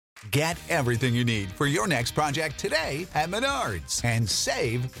Get everything you need for your next project today at Menards and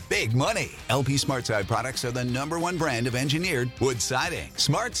save big money. LP SmartSide products are the #1 brand of engineered wood siding.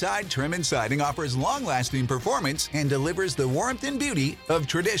 SmartSide Trim and Siding offers long-lasting performance and delivers the warmth and beauty of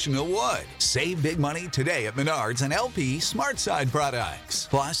traditional wood. Save big money today at Menards and LP SmartSide products.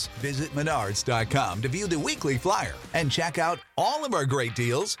 Plus, visit Menards.com to view the weekly flyer and check out all of our great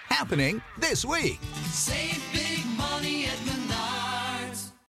deals happening this week. Save big money at Menards.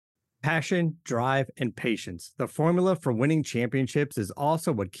 Passion, drive, and patience. The formula for winning championships is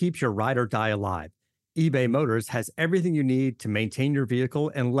also what keeps your ride or die alive. eBay Motors has everything you need to maintain your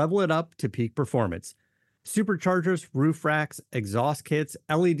vehicle and level it up to peak performance. Superchargers, roof racks, exhaust kits,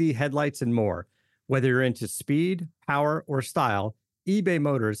 LED headlights, and more. Whether you're into speed, power, or style, eBay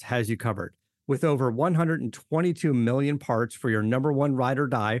Motors has you covered. With over 122 million parts for your #1 ride or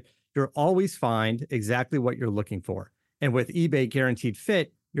die, you'll always find exactly what you're looking for. And with eBay Guaranteed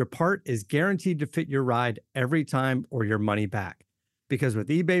Fit, your part is guaranteed to fit your ride every time or your money back. Because with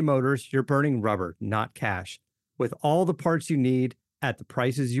eBay Motors, you're burning rubber, not cash. With all the parts you need at the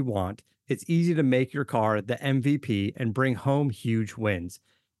prices you want, it's easy to make your car the MVP and bring home huge wins.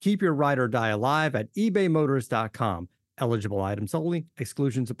 Keep your ride or die alive at ebaymotors.com. Eligible items only.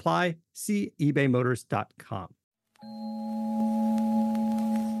 Exclusions apply. See ebaymotors.com.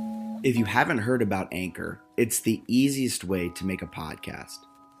 If you haven't heard about Anchor, it's the easiest way to make a podcast.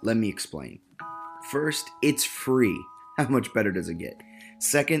 Let me explain. First, it's free. How much better does it get?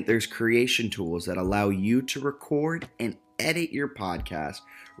 Second, there's creation tools that allow you to record and edit your podcast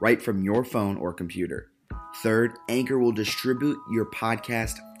right from your phone or computer. Third, Anchor will distribute your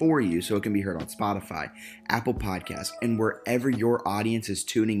podcast for you so it can be heard on Spotify, Apple Podcasts, and wherever your audience is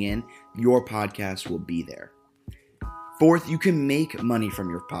tuning in, your podcast will be there. Fourth, you can make money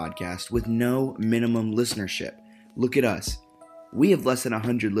from your podcast with no minimum listenership. Look at us. We have less than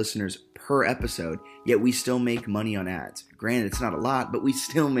 100 listeners per episode, yet we still make money on ads. Granted, it's not a lot, but we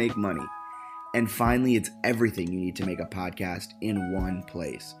still make money. And finally, it's everything you need to make a podcast in one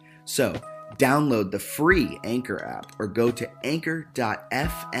place. So, download the free Anchor app or go to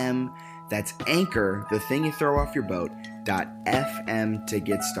anchor.fm. That's Anchor, the thing you throw off your boat, .fm to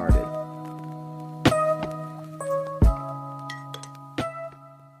get started.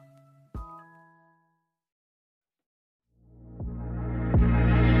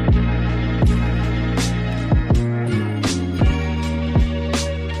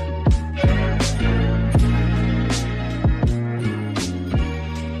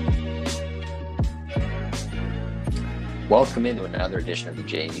 Welcome into another edition of the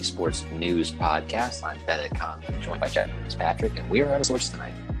JMUSN Sports News Podcast. I'm Bennett Conley, joined by James Patrick, and we are out of sorts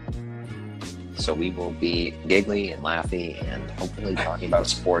tonight. So we will be giggly and laughy and hopefully talking about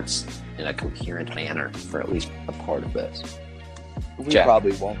sports in a coherent manner for at least a part of this. We Jack.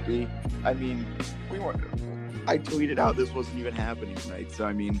 probably won't be. I mean, we weren't. I tweeted out this wasn't even happening tonight, so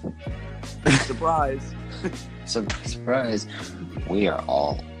I mean, surprise. Surprise. We are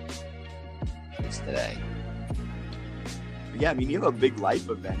all today. Yeah, I mean, you have a big life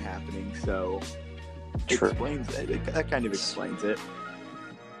event happening, so True. that kind of explains it.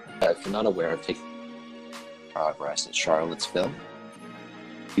 If you're not aware of taking progress in Charlottesville,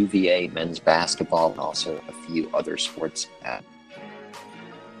 UVA men's basketball, and also a few other sports.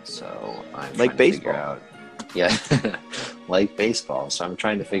 So I'm Like trying to figure baseball. out, yeah, like baseball. So I'm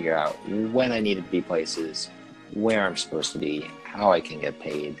trying to figure out when I need to be places, where I'm supposed to be, how I can get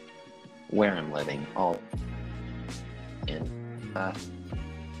paid, where I'm living, all. And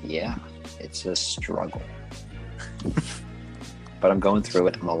yeah, it's a struggle. But I'm going through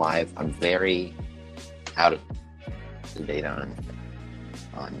it. I'm alive. I'm very out of date on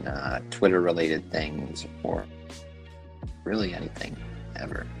Twitter-related things or really anything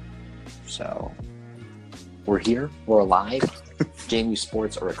ever. So we're here. We're alive. JMU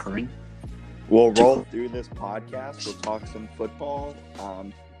sports are occurring. We'll roll through this podcast. We'll talk some football.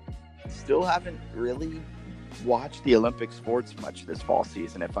 Still haven't really watched the Olympic sports much this fall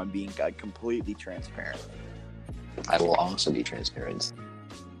season, if I'm being completely transparent. I will also be transparent.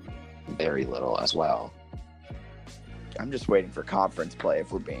 Very little as well. I'm just waiting for conference play,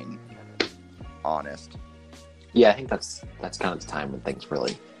 if we're being honest. Yeah, I think that's kind of the time when things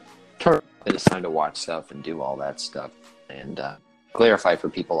really turn. It's time to watch stuff and do all that stuff. And clarify for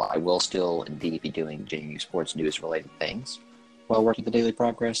people, I will still indeed be doing JMU sports news related things while working the Daily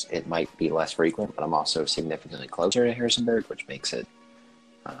Progress. It might be less frequent, but I'm also significantly closer to Harrisonburg, which makes it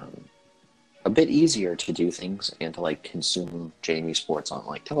a bit easier to do things and to consume JMU sports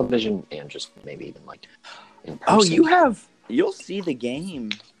on television and just maybe even in person. Oh, you'll see the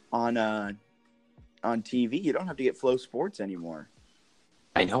game on TV. You don't have to get Flow Sports anymore.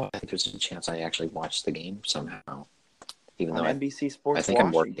 I know. I think there's a chance I actually watched the game somehow, even On though NBC Sports I think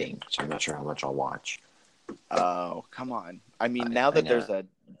I'm Washington. working, so I'm not sure how much I'll watch. Oh, come on. I mean, now that know. there's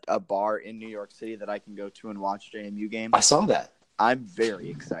a bar in New York City that I can go to and watch JMU games, I saw that. I'm very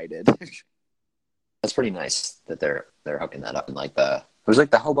excited. That's pretty nice that they're hooking that up in like it was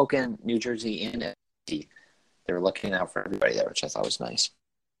like the Hoboken, New Jersey Inn. They were looking out for everybody there, which I thought was nice.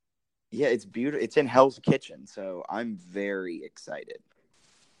 Yeah, it's beautiful. It's in Hell's Kitchen, so I'm very excited.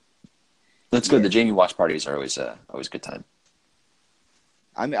 That's good. The JMU watch parties are always a good time.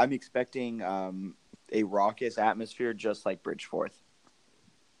 I'm expecting a raucous atmosphere just like Bridgeforth.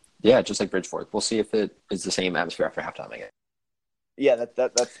 Yeah, just like Bridgeforth. We'll see if it is the same atmosphere after halftime again. Yeah,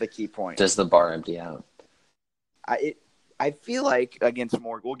 that's the key point. Does the bar empty out? I feel like against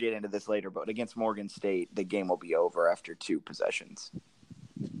Morgan, we'll get into this later, but against Morgan State, the game will be over after 2 possessions.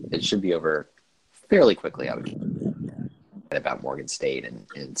 It should be over fairly quickly. I would about Morgan State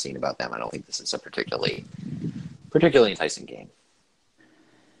and seeing about them. I don't think this is a particularly enticing game.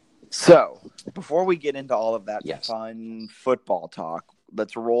 So, before we get into all of that Yes. fun football talk,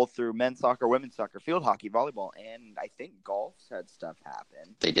 let's roll through men's soccer, women's soccer, field hockey, volleyball, and I think golf's had stuff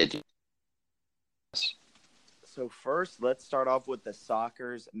happen. They did. So first, let's start off with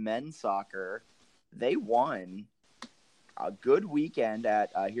the men's soccer. They won a good weekend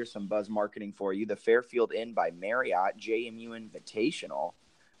at, here's some buzz marketing for you, the Fairfield Inn by Marriott JMU Invitational.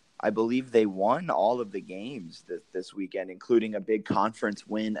 I believe they won all of the games this weekend, including a big conference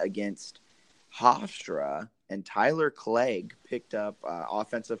win against Hofstra, and Tyler Clegg picked up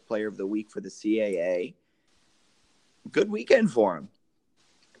Offensive Player of the Week for the CAA. Good weekend for him.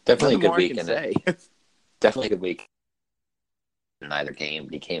 Definitely a Nothing good more I week. can say. Definitely a good week in either game.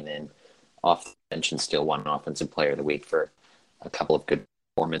 But he came in off the bench and still won Offensive Player of the Week for a couple of good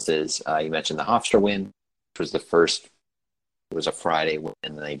performances. You mentioned the Hofstra win, which was the first. It was a Friday win,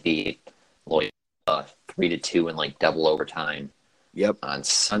 and they beat Loyola 3-2 in like double overtime. Yep. On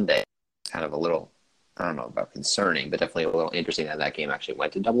Sunday. Kind of a little, I don't know about concerning, but definitely a little interesting that game actually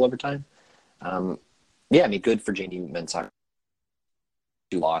went to double overtime. Yeah, I mean, good for JD men's soccer.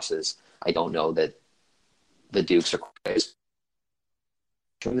 2 losses. I don't know that the Dukes are quite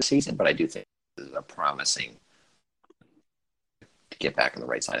during the season, but I do think this is a promising to get back on the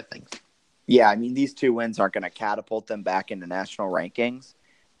right side of things. Yeah, I mean, these 2 wins aren't going to catapult them back into national rankings,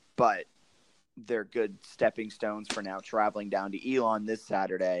 but they're good stepping stones for now, traveling down to Elon this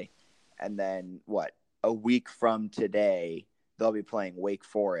Saturday. And then, a week from today, they'll be playing Wake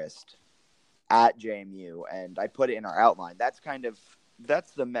Forest at JMU. And I put it in our outline. That's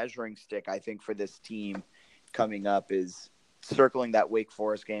the measuring stick, I think, for this team coming up is circling that Wake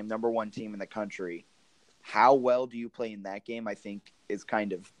Forest game, number 1 team in the country. How well do you play in that game, I think, is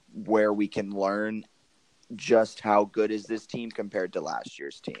kind of where we can learn just how good is this team compared to last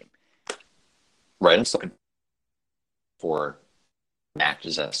year's team. Right. I'm still looking for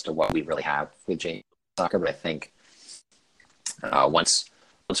matches as to what we really have with JMU soccer, but I think once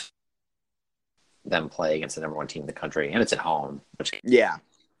them play against the number 1 team in the country, and it's at home, which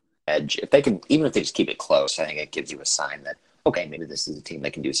edge, if they just keep it close, I think it gives you a sign that, okay, maybe this is a team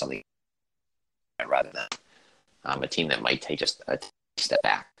that can do something rather than a team that might take just a step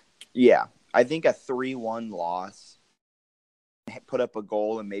back. Yeah, I think a 3-1 loss, put up a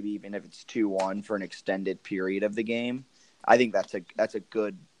goal, and maybe even if it's 2-1 for an extended period of the game, I think that's a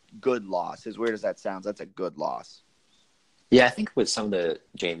good loss. As weird as that sounds, that's a good loss. Yeah, I think with some of the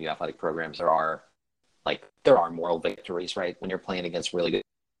JMU athletic programs, there are moral victories, right? When you're playing against really good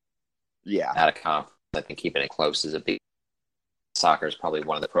out of conference, I think keeping it close is a big. Soccer is probably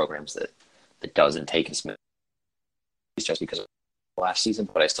one of the programs that doesn't take as many just because of last season,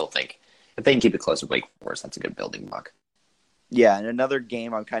 but I still think if they can keep it close with Wake Forest, that's a good building block. Yeah, and another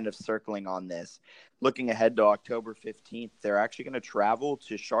game I'm kind of circling on this. Looking ahead to October 15th, they're actually going to travel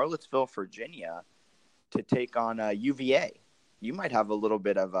to Charlottesville, Virginia to take on UVA. You might have a little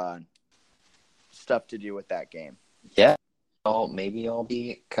bit of stuff to do with that game. Yeah, maybe I'll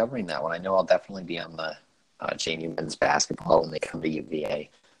be covering that one. I know I'll definitely be on the JMU men's basketball when they come to UVA,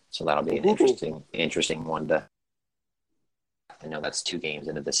 so that'll be an interesting one to. I know that's 2 games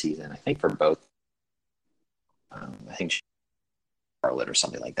into the season. I think for both. I think Charlotte or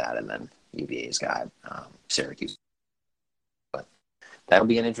something like that, and then UVA's got Syracuse. But that'll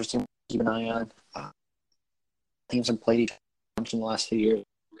be an interesting one to keep an eye on. Teams have played each other in the last few years.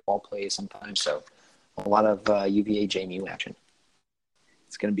 Ball plays sometimes, so a lot of UVA JMU action.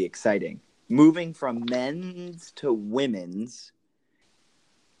 It's going to be exciting. Moving from men's to women's,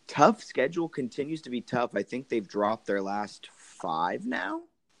 tough schedule continues to be tough. I think they've dropped their last 5 now.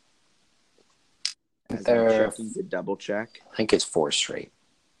 As I'm checking to double check. I think it's 4 straight.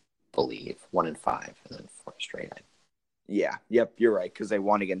 believe 1-5, and then 4 straight. Yeah, yep, you're right, because they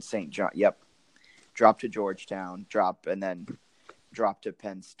won against St. John. Yep. Drop to Georgetown, and then drop to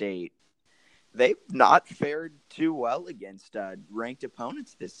Penn State. They've not fared too well against ranked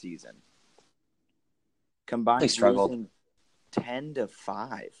opponents this season. Combined They struggled. losing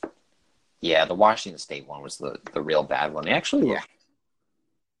 10-5. Yeah, the Washington State one was the real bad one. They actually were Yeah.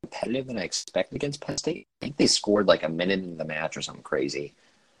 competitive than I expected against Penn State. I think they scored like a minute into the match or something crazy.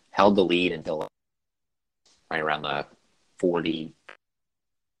 Held the lead until right around the 40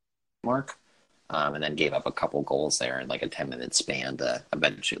 mark, and then gave up a couple goals there in like a 10-minute span to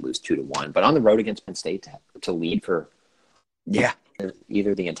eventually lose 2-1. But on the road against Penn State to lead for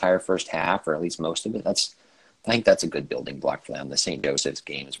either the entire first half or at least most of it, I think that's a good building block for them. The St. Joseph's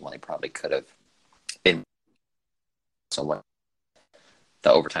game is one they probably could have been. So what?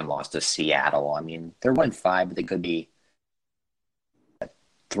 The overtime loss to Seattle. I mean, they're 1-5, but they could be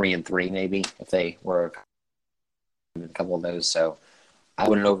 3-3 maybe if they were a couple of those. So I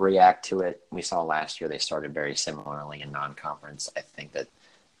wouldn't overreact to it. We saw last year they started very similarly in non-conference. I think that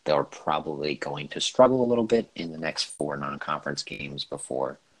they're probably going to struggle a little bit in the next 4 non-conference games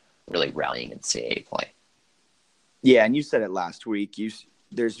before really rallying in CAA play. Yeah, and you said it last week.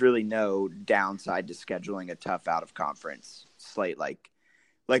 There's really no downside to scheduling a tough out-of-conference slate like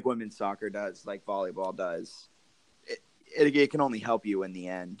women's soccer does, like volleyball does. It can only help you in the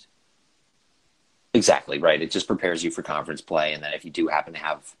end. Exactly, right. It just prepares you for conference play, and then if you do happen to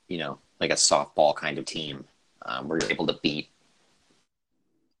have, like a softball kind of team where you're able to beat,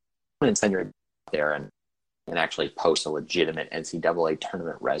 and then you're there and actually post a legitimate NCAA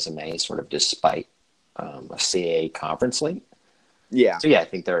tournament resume, sort of despite a CAA conference slate. Yeah. So, I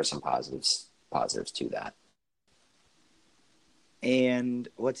think there are some positives to that. And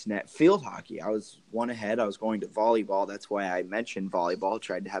what's next? Field hockey. I was one ahead. I was going to volleyball. That's why I mentioned volleyball.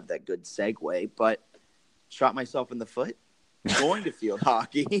 Tried to have that good segue, but shot myself in the foot going to field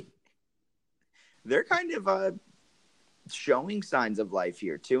hockey. They're kind of showing signs of life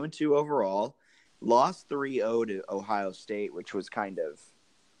here. 2-2 overall. Lost 3-0 to Ohio State, which was kind of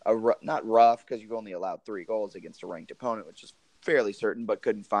not rough because you've only allowed 3 goals against a ranked opponent, which is fairly certain, but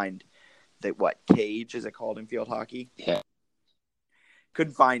couldn't find cage is it called in field hockey? Yeah.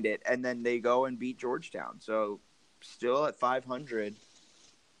 Couldn't find it, and then they go and beat Georgetown. So still at 500.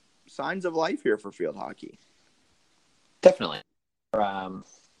 Signs of life here for field hockey. Definitely.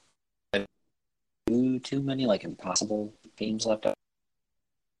 Too many impossible games left up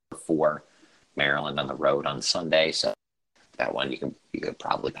for Maryland on the road on Sunday. So that one you could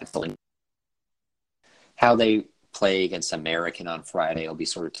probably pencil in. How they play against American on Friday will be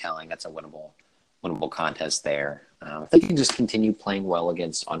sort of telling. That's a winnable contest there. If they can just continue playing well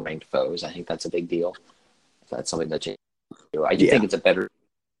against unranked foes, I think that's a big deal. That's something that you do. I do think it's a better.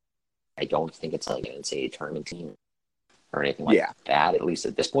 I don't think it's like an NCAA tournament team or anything like that. At least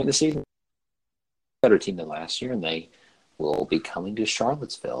at this point in the season, better team than last year, and they will be coming to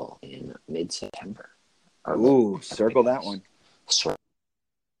Charlottesville in mid-September. Ooh, circle that one.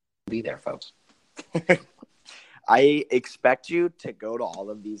 Be there, folks. I expect you to go to all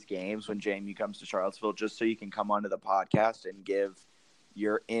of these games when JMU comes to Charlottesville, just so you can come onto the podcast and give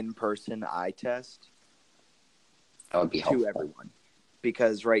your in-person eye test. That would be helpful to everyone.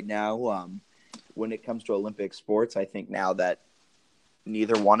 Because right now, when it comes to Olympic sports, I think now that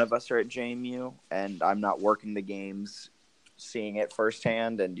neither one of us are at JMU, and I'm not working the games seeing it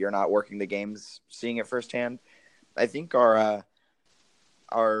firsthand, and you're not working the games seeing it firsthand, I think our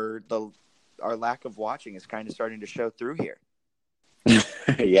lack of watching is kind of starting to show through here.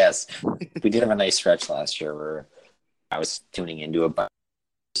 Yes. We did have a nice stretch last year where I was tuning into it, but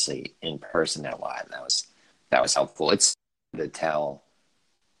obviously in person and live. That was helpful. It's to tell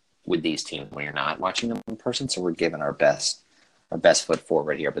with these teams when you're not watching them in person, so we're giving our best foot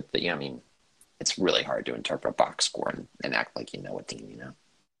forward here. But it's really hard to interpret a box score and act like you know a team,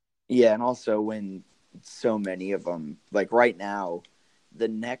 Yeah, and also when so many of them, like right now, the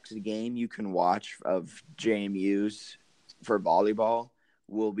next game you can watch of JMU's for volleyball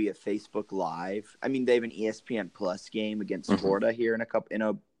will be a Facebook Live. I mean, they have an ESPN Plus game against Florida here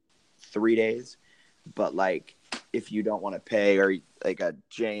in 3 days. But if you don't want to pay or a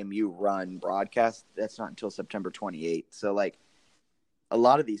JMU run broadcast, that's not until September 28th. So a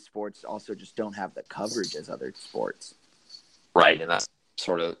lot of these sports also just don't have the coverage as other sports. Right, and that's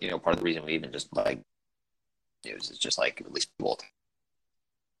sort of part of the reason we even just news is just at least people.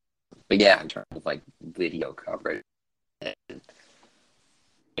 But yeah, in terms of video coverage, and,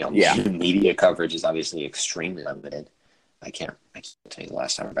 media coverage is obviously extremely limited. I can't tell you the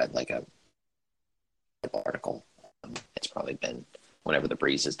last time I read a article. It's probably been whenever the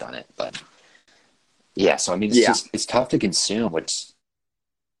Breeze has done it. But yeah, so I mean, it's tough to consume, which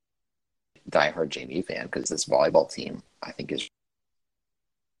diehard JMU fan, because this volleyball team I think is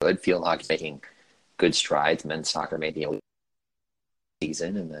good. Field hockey making good strides. Men's soccer made the elite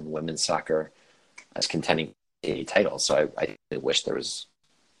season, and then women's soccer is contending a title. So I wish there was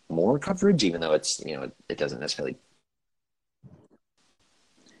more coverage, even though it's it doesn't necessarily.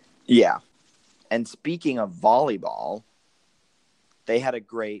 Yeah, and speaking of volleyball, they had a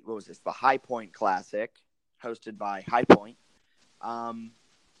great the High Point Classic, hosted by High Point.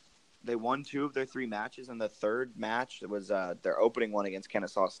 They won 2 of their 3 matches, and the third match was their opening one against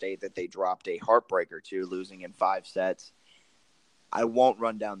Kennesaw State that they dropped a heartbreaker to, losing in 5 sets. I won't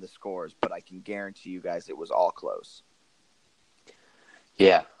run down the scores, but I can guarantee you guys it was all close.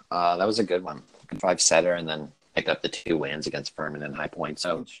 Yeah, that was a good one. 5-setter, and then picked up the 2 wins against Furman and High Point.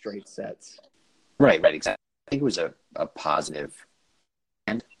 So in straight sets. Right, exactly. I think it was a positive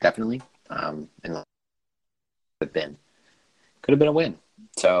end, definitely. And could have been a win.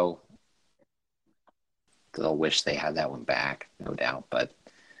 So they'll wish they had that one back, no doubt. But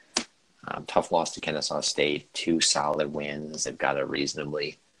tough loss to Kennesaw State, 2 solid wins. They've got a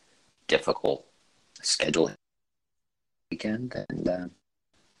reasonably difficult schedule weekend. And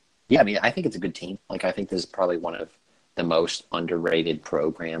yeah, I mean, I think it's a good team. Like, I think this is probably one of the most underrated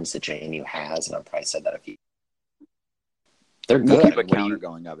programs that JMU has, and I've probably said that a few. They're good. We'll keep a counter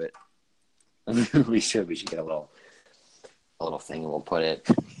going of it. we should get a little thing, and we'll put it,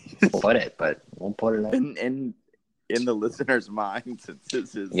 but we'll put it up. in the listener's minds.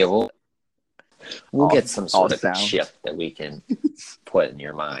 We'll get some sort of chip that we can put in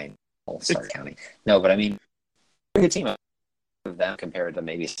your mind. We'll start counting. No, but I mean, a good team of them compared to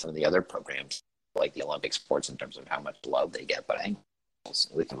maybe some of the other programs like the Olympic sports in terms of how much love they get. But I think, at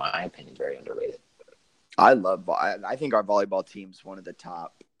least in my opinion, very underrated. I think our volleyball team's one of the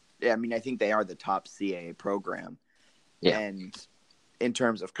top. I mean, I think they are the top CAA program. Yeah. And in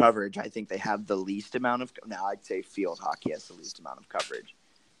terms of coverage, I think they have the least amount of – now I'd say field hockey has the least amount of coverage.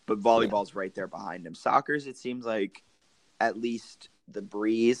 But volleyball's right there behind them. Soccer's, it seems like at least the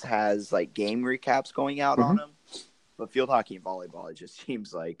Breeze has like game recaps going out on them. But field hockey and volleyball, it just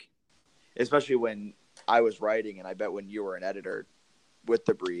seems like – especially when I was writing, and I bet when you were an editor with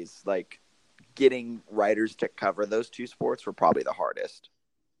the Breeze, like getting writers to cover those 2 sports were probably the hardest.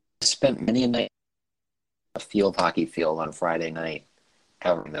 I spent many a night a field hockey field on Friday night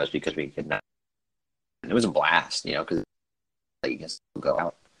covering those because we could not. It was a blast, because you can go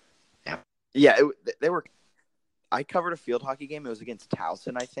out. Yeah, they were. I covered a field hockey game. It was against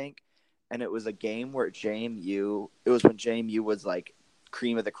Towson, I think, and it was a game where JMU. It was when JMU was like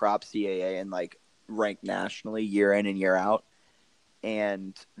cream of the crop CAA and like ranked nationally year in and year out,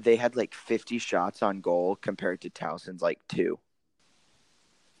 and they had like 50 shots on goal compared to Towson's like 2.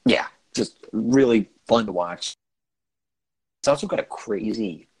 Yeah, just really fun to watch. It's also got a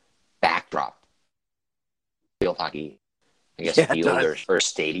crazy backdrop. Field hockey, I guess, field or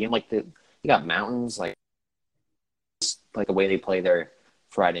stadium. Like you got mountains, like the way they play their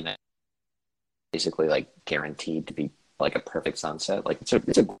Friday night, basically like guaranteed to be like a perfect sunset. Like it's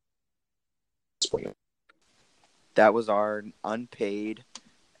a sport. That was our unpaid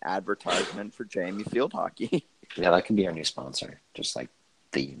advertisement for JMU Field Hockey. Yeah, that could be our new sponsor. Just like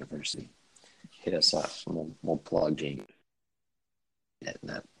the university, hit us up. We'll plug JMU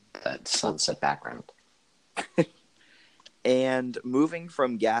in that sunset background. And moving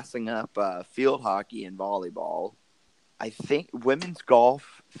from gassing up field hockey and volleyball, I think women's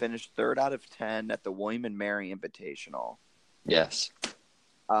golf finished 3rd out of 10 at the William and Mary Invitational. Yes.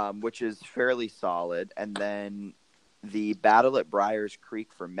 Which is fairly solid. And then the battle at Briars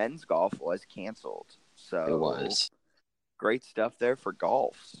Creek for men's golf was canceled. So it was. Great stuff there for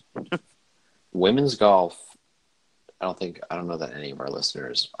golfs. Women's golf, I don't know that any of our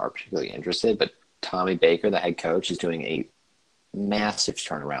listeners are particularly interested, but Tommy Baker, the head coach, is doing a massive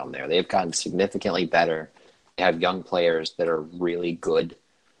turnaround there. They've gotten significantly better. They have young players that are really good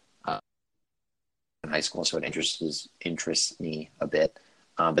in high school, so it interests me a bit.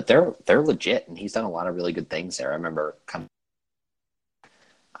 But they're legit, and he's done a lot of really good things there. I remember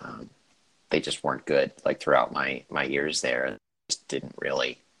they just weren't good like throughout my years there, and just didn't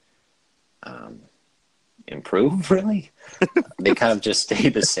really improve, really. They kind of just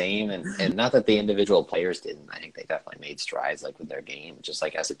stayed the same, and not that the individual players didn't. I think they definitely made strides like with their game. Just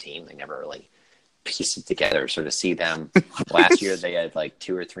like as a team, they never really pieced it together. So to see them last year, they had like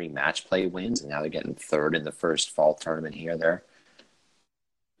 2 or 3 match play wins, and now they're getting 3rd in the first fall tournament here. Their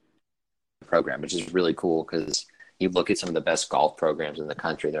program, which is really cool because you look at some of the best golf programs in the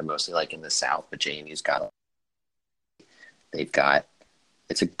country, they're mostly like in the South, but JMU's they've got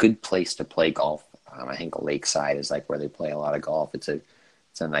it's a good place to play golf. I think Lakeside is like where they play a lot of golf. It's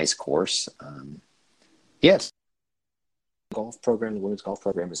a nice course. Yes, golf program, the women's golf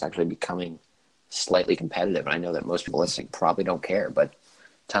program is actually becoming slightly competitive. And I know that most people listening probably don't care, but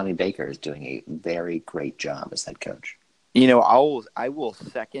Tommy Baker is doing a very great job as head coach. You know, I will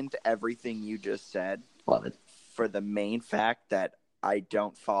second everything you just said. Love it. For the main fact that I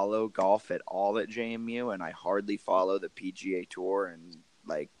don't follow golf at all at JMU, and I hardly follow the PGA Tour and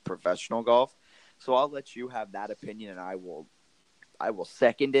like professional golf. So I'll let you have that opinion, and I will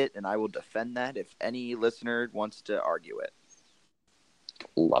second it, and I will defend that if any listener wants to argue it.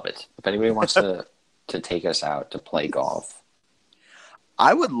 Love it. If anybody wants to take us out to play golf,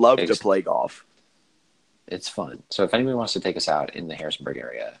 I would love to play golf. It's fun. So if anybody wants to take us out in the Harrisonburg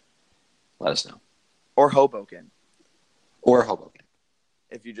area, let us know. Or Hoboken.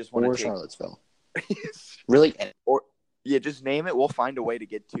 If you just want to take Charlottesville. Really? Or just name it. We'll find a way to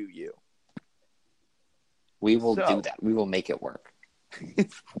get to you. We will do that. We will make it work.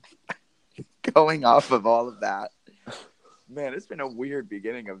 Going off of all of that, man, it's been a weird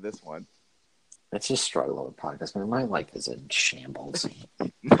beginning of this one. It's just struggle with podcast. My life is in shambles.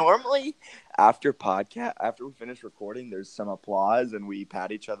 Normally, after we finish recording, there's some applause and we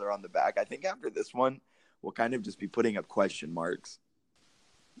pat each other on the back. I think after this one, we'll kind of just be putting up question marks.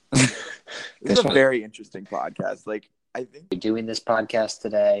 This is a very interesting podcast. Like, I think we're doing this podcast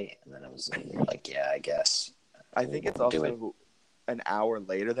today, and then I was like, yeah, I guess. I think it's also an hour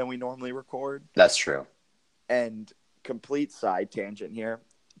later than we normally record. That's true. And complete side tangent here.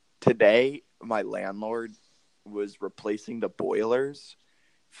 Today, my landlord was replacing the boilers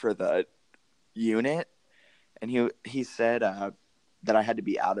for the unit, and he said that I had to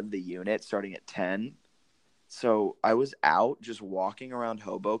be out of the unit starting at 10. So I was out just walking around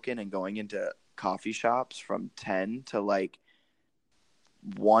Hoboken and going into coffee shops from 10 to like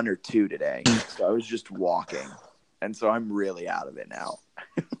 1 or 2 today. So I was just walking, and so I'm really out of it now.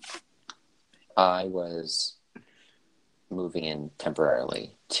 I was moving in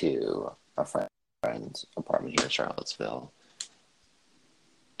temporarily to a friend's apartment here in Charlottesville.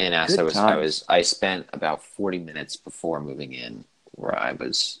 And as I spent about 40 minutes before moving in where I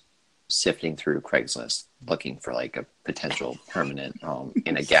was sifting through Craigslist looking for like a potential permanent home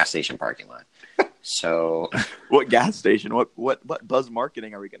in a gas station parking lot. So what gas station? What buzz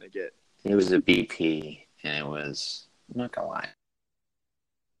marketing are we going to get? It was a BP, and it was, I'm not going to lie,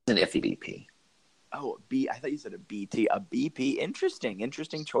 an iffy BP. Oh, I thought you said a BT. A BP.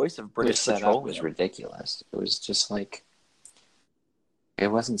 Interesting choice of British Petroleum. It was ridiculous. It was just like, it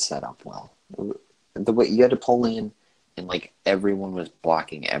wasn't set up well. The way you had to pull in, and like everyone was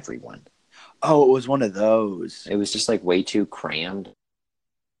blocking everyone. Oh, it was one of those. It was just like way too crammed.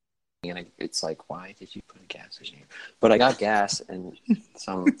 And it's like, why did you put a gas station here? But I got gas, and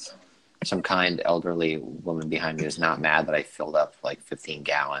some kind elderly woman behind me was not mad that I filled up like 15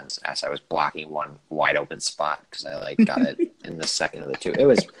 gallons as I was blocking one wide open spot because I like got it in the second of the two.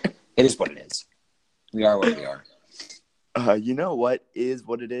 It is what it is. We are what we are. You know what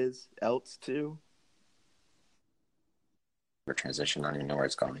it is else too? We're transition. I don't even know where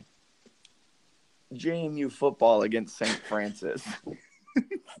it's going. JMU football against St. Francis.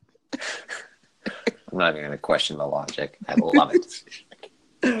 I'm not even going to question the logic. I love it.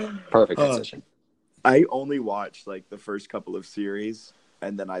 Perfect transition. I only watched like the first couple of series,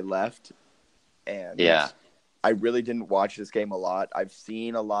 and then I left. And yeah, I really didn't watch this game a lot. I've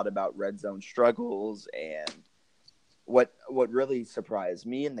seen a lot about red zone struggles, and what really surprised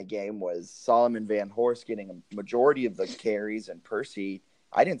me in the game was Solomon Van Horst getting a majority of the carries, and Percy.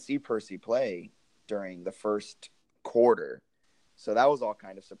 I didn't see Percy play during the first quarter. So that was all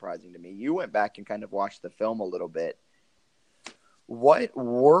kind of surprising to me. You went back and kind of watched the film a little bit. What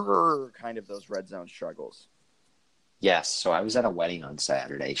were kind of those red zone struggles? Yes. So I was at a wedding on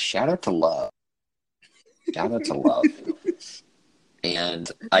Saturday. Shout out to Love.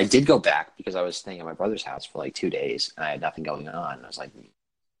 And I did go back because I was staying at my brother's house for like 2 days and I had nothing going on. And I was like,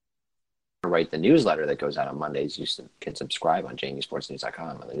 I write the newsletter that goes out on Mondays. You can subscribe on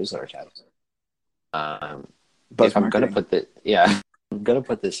JMUSportsNews.com on the newsletter tab. If I'm going to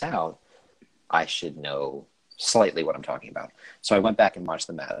put this out, I should know slightly what I'm talking about. So I went back and watched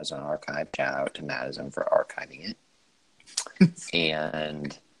the Madison archive. Shout out to Madison for archiving it.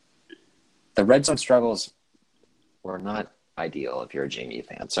 And the red zone struggles were not ideal if you're a JMU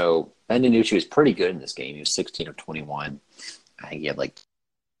fan. So Ben DiNucci was pretty good in this game. He was 16 of 21. I think he had like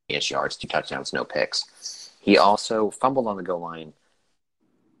 8 yards, 2 touchdowns, no picks. He also fumbled on the goal line.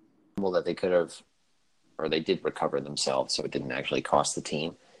 Fumble that they could have, or they did recover themselves, so it didn't actually cost the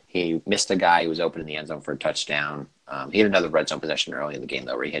team. He missed a guy who was open in the end zone for a touchdown. He had another red zone possession early in the game,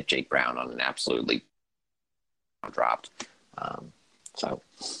 though, where he hit Jake Brown on an absolutely dropped. So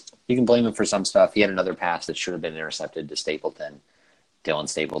you can blame him for some stuff. He had another pass that should have been intercepted to Stapleton, Dylan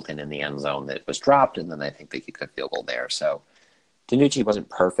Stapleton in the end zone that was dropped, and then I think they kicked a field goal there. So DiNucci wasn't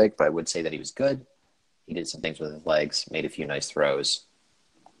perfect, but I would say that he was good. He did some things with his legs, made a few nice throws,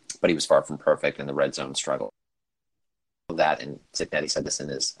 but he was far from perfect in the red zone struggle. That, and Cignetti said this in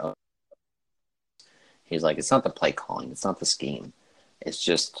his he's like, it's not the play calling, it's not the scheme. It's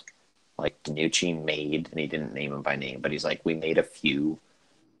just like DiNucci made, and he didn't name him by name, but he's like, we made a few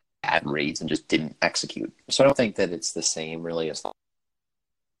bad reads and just didn't execute. So I don't think that it's the same really as the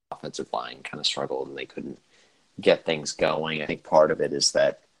offensive line kind of struggled and they couldn't get things going. I think part of it is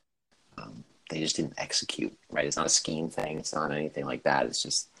that they just didn't execute, right? It's not a scheme thing. It's not anything like that. It's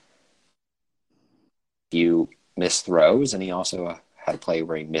just few missed throws, and he also had a play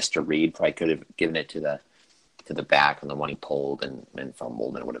where he missed a read. Probably could have given it to the back, and the one he pulled and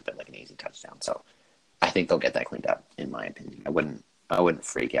fumbled, and it would have been like an easy touchdown. So I think they'll get that cleaned up, in my opinion. I wouldn't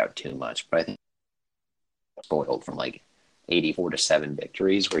freak out too much, but I think spoiled from like 84-7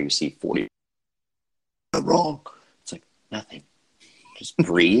 victories where you see 40 wrong. It's like nothing. Just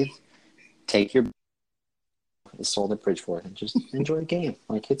breathe. Take your sold at Bridgeport and just enjoy the game.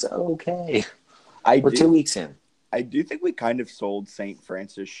 Like, it's okay. We're 2 weeks in. I do think we kind of sold St.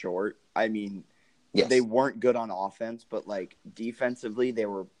 Francis short. I mean, yes. They weren't good on offense, but like defensively, they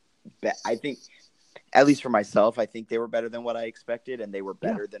were. I think, at least for myself, I think they were better than what I expected, and they were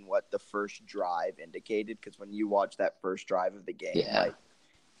better than what the first drive indicated. Because when you watch that first drive of the game, like,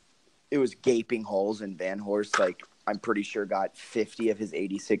 it was gaping holes, and Van Horst, like, I'm pretty sure got 50 of his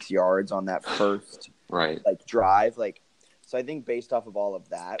 86 yards on that first drive. Like, so I think based off of all of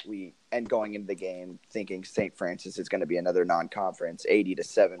that, and going into the game thinking St. Francis is going to be another non-conference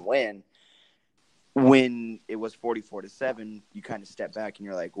 80-7 win. When it was 44-7, you kind of step back and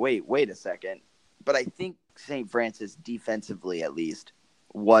you're like, wait a second. But I think St. Francis defensively, at least,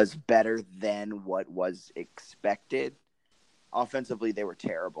 was better than what was expected. Offensively, they were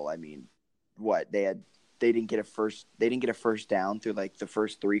terrible. I mean, they didn't get a first down through like the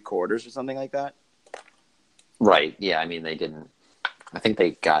first 3 quarters or something like that. Right. Yeah. I mean, they didn't. I think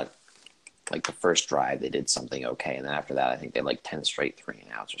they got like the first drive. They did something okay, and then after that, I think they had like 10 straight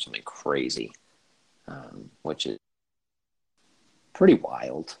 3-and-outs or something crazy, which is pretty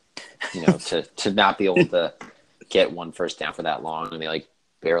wild. You know, to not be able to get one first down for that long, and they like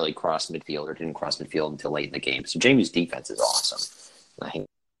barely crossed midfield or didn't cross midfield until late in the game. So JMU's defense is awesome. And I think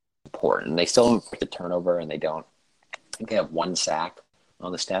it's important. And they still don't get the turnover, and I think they have 1 sack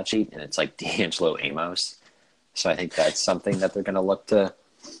on the stat sheet, and it's like D'Angelo Amos. So I think that's something that they're going to look to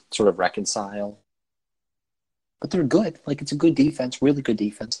sort of reconcile. But they're good. Like, it's a good defense, really good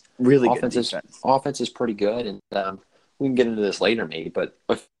defense. Really good defense. Offense is pretty good, and we can get into this later maybe, but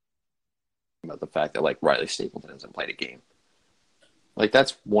about the fact that, like, Riley Stapleton hasn't played a game. Like,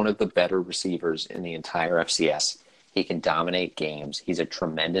 that's one of the better receivers in the entire FCS. He can dominate games. He's a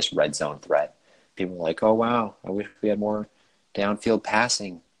tremendous red zone threat. People are like, oh, wow, I wish we had more downfield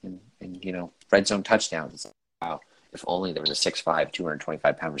passing and red zone touchdowns. It's like, wow, if only there was a 6'5",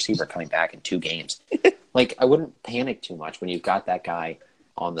 225-pound receiver coming back in 2 games. Like, I wouldn't panic too much when you've got that guy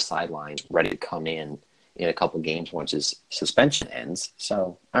on the sideline ready to come in a couple games once his suspension ends.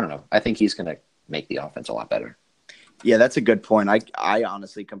 So, I don't know. I think he's going to make the offense a lot better. Yeah, that's a good point. I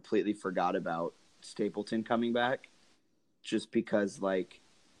honestly completely forgot about Stapleton coming back just because, like,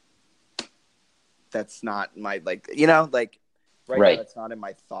 that's not my, like, now, it's not in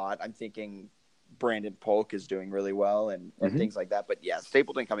my thought. I'm thinking Brandon Polk is doing really well and things like that. But, yeah,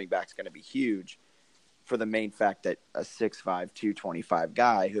 Stapleton coming back is going to be huge for the main fact that a 6'5", 225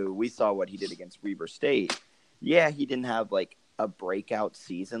 guy who we saw what he did against Weber State. Yeah, he didn't have, like, a breakout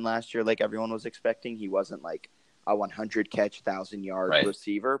season last year like everyone was expecting. He wasn't, like, a 100-catch, 1,000-yard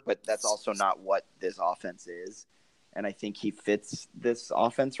receiver, but that's also not what this offense is. And I think he fits this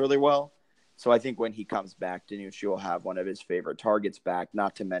offense really well. So I think when he comes back, DiNucci will have one of his favorite targets back,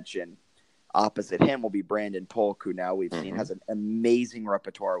 not to mention opposite him will be Brandon Polk, who now we've seen has an amazing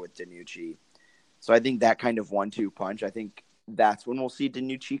repertoire with DiNucci. So I think that kind of 1-2 punch, I think that's when we'll see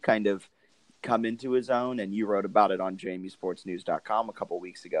DiNucci kind of come into his own. And you wrote about it on JMUSportsNews.com a couple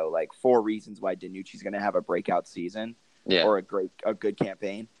weeks ago, like 4 reasons why DiNucci's going to have a breakout season or a good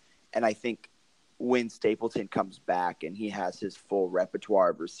campaign. And I think when Stapleton comes back and he has his full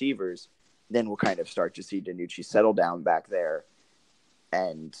repertoire of receivers, then we'll kind of start to see DiNucci settle down back there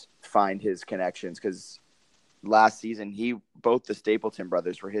and find his connections. Because last season, both the Stapleton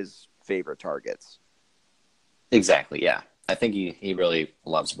brothers were his favorite targets. Exactly, yeah. I think he really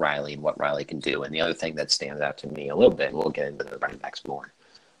loves Riley and what Riley can do. And the other thing that stands out to me a little bit, and we'll get into the running backs more,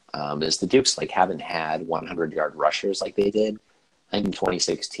 is the Dukes haven't had 100-yard rushers like they did. I think in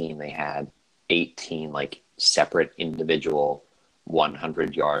 2016 they had 18 separate individual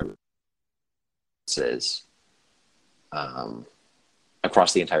 100-yard runs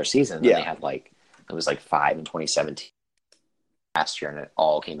across the entire season. And they had it was 5 in 2017 last year, and it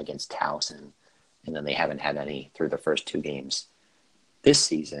all came against Towson. And then they haven't had any through the first 2 games this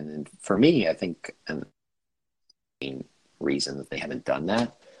season. And for me, I think the main reason that they haven't done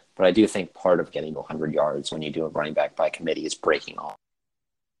that, but I do think part of getting 100 yards when you do a running back by committee is breaking off.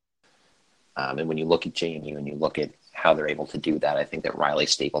 And when you look at JMU and you look at how they're able to do that, I think that Riley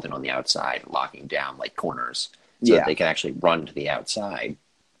Stapleton on the outside, locking down corners so that they can actually run to the outside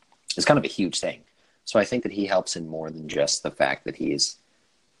is kind of a huge thing. So I think that he helps in more than just the fact that he's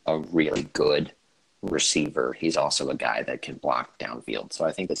a really good receiver. He's also a guy that can block downfield. So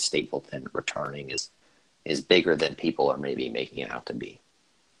I think that Stapleton returning is bigger than people are maybe making it out to be.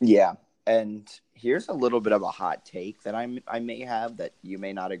 Yeah, and here's a little bit of a hot take that I may have that you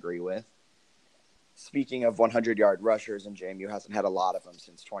may not agree with. Speaking of 100-yard rushers, and JMU hasn't had a lot of them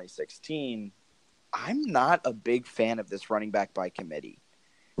since 2016, I'm not a big fan of this running back by committee.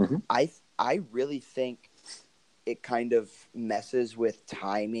 Mm-hmm. I really think it kind of messes with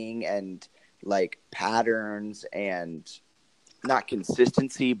timing and patterns and not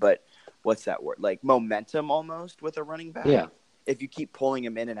consistency, but what's that word? Momentum almost with a running back. Yeah. If you keep pulling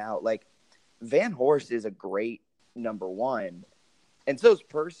him in and out, Van Horst is a great number one. And so is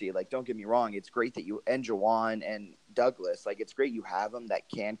Percy. Don't get me wrong. It's great that you, and Jawan and Douglas, it's great you have them that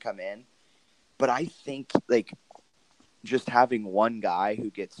can come in. But I think, just having one guy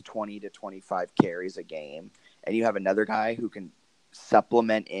who gets 20 to 25 carries a game, and you have another guy who can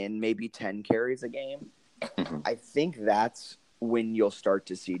supplement in maybe 10 carries a game, I think that's when you'll start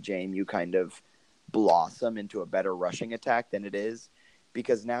to see JMU kind of blossom into a better rushing attack than it is,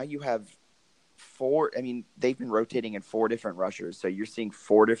 because now you have they've been rotating in 4 different rushers, so you're seeing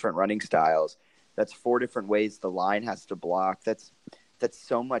 4 different running styles. That's 4 different ways the line has to block. That's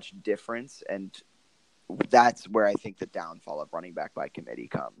so much difference, and that's where I think the downfall of running back by committee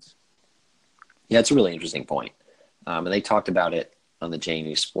comes. Yeah, it's a really interesting point. And they talked about it on the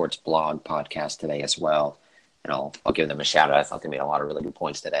JMU Sports blog podcast today as well. And I'll give them a shout out. I thought they made a lot of really good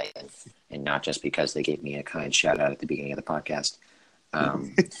points today, and not just because they gave me a kind shout out at the beginning of the podcast.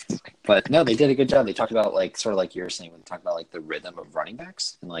 But no, they did a good job. They talked about sort of like you were saying, when they talked about the rhythm of running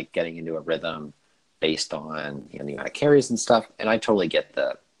backs and getting into a rhythm based on the amount of carries and stuff. And I totally get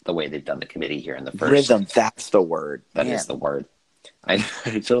the way they've done the committee here in the first rhythm. That's the word. That is the word. I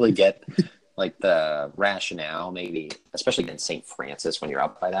totally get the rationale, maybe especially against St. Francis when you're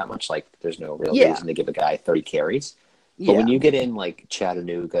up by that much. There's no real reason to give a guy 30 carries. But when you get in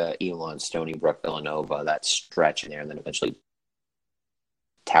Chattanooga, Elon, Stony Brook, Villanova, that stretch in there, and then eventually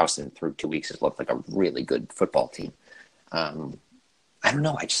Towson through 2 weeks has looked like a really good football team. I don't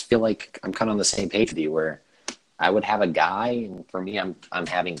know. I just feel like I'm kind of on the same page with you, where I would have a guy, and for me, I'm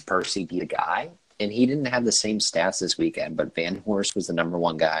having Percy be the guy, and he didn't have the same stats this weekend, but Van Horst was the number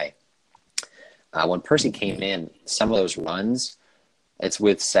one guy. When Percy came in, some of those runs, it's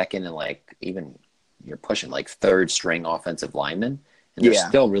with second and even you're pushing third string offensive linemen, and they're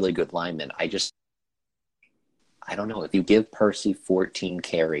still really good linemen. I don't know, if you give Percy 14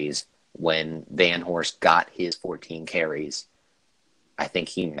 carries when Van Horst got his 14 carries, I think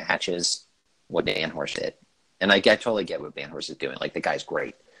he matches what Van Horst did. And I totally get what Van Horst is doing. The guy's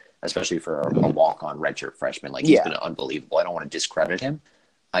great, especially for a walk-on redshirt freshman. He's been unbelievable. I don't want to discredit him.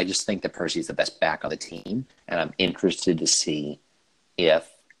 I just think that Percy's the best back on the team, and I'm interested to see if,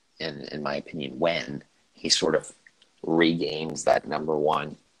 in my opinion, when he sort of regains that number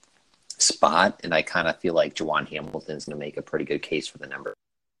one spot. And I kind of feel like Jawan Hamilton's going to make a pretty good case for the number.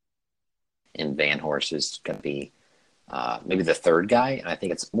 And Van Horst is going to be maybe the third guy. And I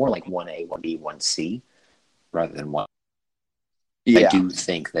think it's more like 1A, 1B, 1C rather than 1. Yeah. I do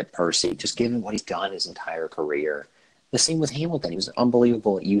think that Percy, just given what he's done his entire career, the same with Hamilton. He was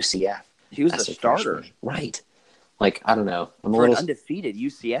unbelievable at UCF. He was the starter. Freshman. Right. I don't know. For an undefeated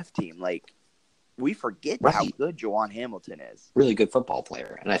UCF team, we forget how good Jawan Hamilton is. Really good football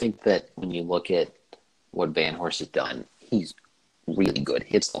player. And I think that when you look at what Van Horst has done, he's really good.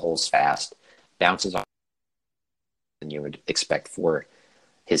 Hits the holes fast, bounces off than you would expect for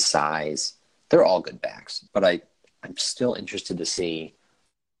his size. They're all good backs. But I'm still interested to see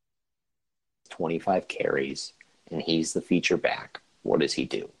 25 carries, and he's the feature back. What does he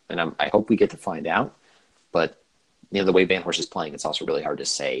do? And I hope we get to find out. But the way Van Horst is playing, it's also really hard to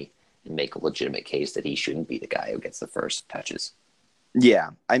say and make a legitimate case that he shouldn't be the guy who gets the first touches. Yeah,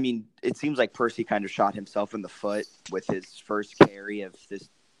 I mean, it seems like Percy kind of shot himself in the foot with his first carry of this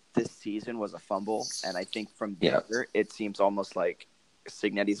season was a fumble, and I think from there it seems almost like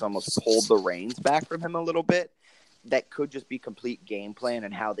Signetti's almost pulled the reins back from him a little bit. That could just be complete game plan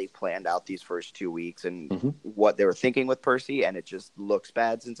and how they planned out these first 2 weeks and what they were thinking with Percy, and it just looks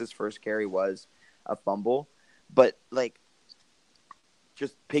bad since his first carry was a fumble. But like,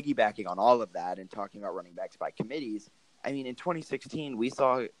 just piggybacking on all of that and talking about running backs by committees, I mean, in 2016, we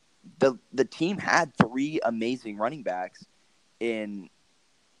saw the team had 3 amazing running backs in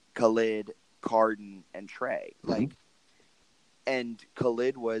Khalid, Carden, and Trey. And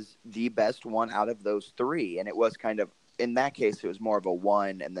Khalid was the best one out of those 3, and it was kind of, in that case, it was more of a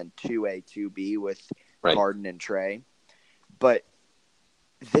 1 and then 2A, 2B with Carden and Trey. But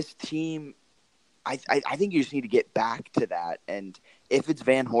this team, I think you just need to get back to that. And if it's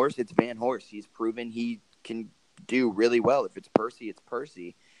Van Horst, it's Van Horst. He's proven he can do really well. If it's Percy, it's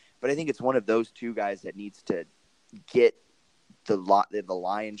Percy. But I think it's one of those 2 guys that needs to get the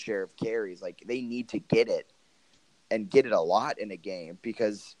lion's share of carries. Like, they need to get it and get it a lot in a game,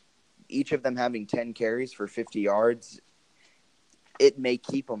 because each of them having 10 carries for 50 yards, it may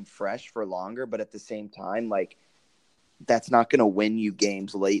keep them fresh for longer, but at the same time, like, that's not going to win you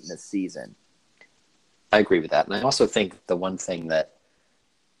games late in the season. I agree with that. And I also think the one thing that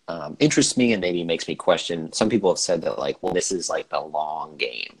interests me and maybe makes me question, some people have said that, like, well, this is like the long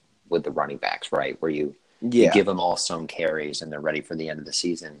game with the running backs, right? Where you give them all some carries and they're ready for the end of the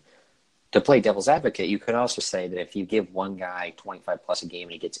season. To play devil's advocate, you could also say that if you give one guy 25 plus a game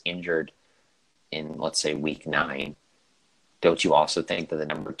and he gets injured in, let's say, week 9, don't you also think that the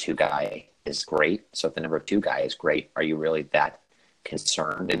number 2 guy is great? So if the number 2 guy is great, are you really that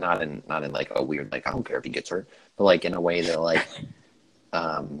concerned? And not in like a weird, like, I don't care if he gets hurt, but like in a way that, like,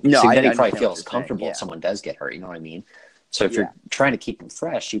 Signetti probably feels comfortable if someone does get hurt. You know what I mean? So if you're trying to keep him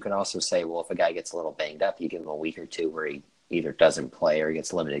fresh, you can also say, well, if a guy gets a little banged up, you give him a week or 2 where he either doesn't play or he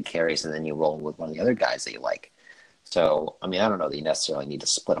gets limited carries, and then you roll with one of the other guys that you like. So, I mean, I don't know that you necessarily need to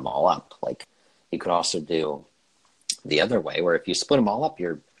split them all up. Like, you could also do the other way, where if you split them all up,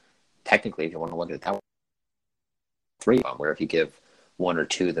 you're technically, if you want to look at it that way, 3 of them, where if you give 1 or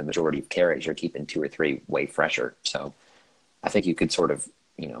 2 the majority of carries, you're keeping 2 or 3 way fresher. So I think you could sort of,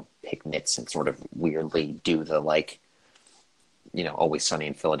 pick nits and sort of weirdly do the, like, Always Sunny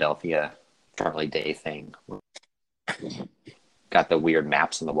in Philadelphia, Charlie Day thing. Got the weird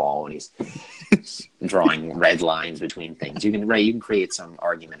maps on the wall and he's drawing red lines between things. You can create some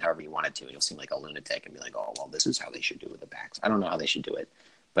argument however you want it to, and you'll seem like a lunatic and be like, oh, well, this is how they should do it with the backs. I don't know how they should do it,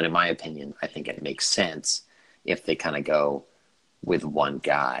 but in my opinion, I think it makes sense if they kind of go with one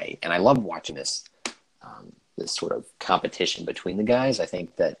guy. And I love watching this sort of competition between the guys. I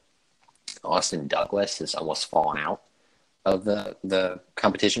think that Austin Douglas has almost fallen out of the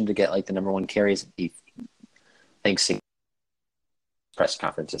competition to get like the number 1 carries. He thinks press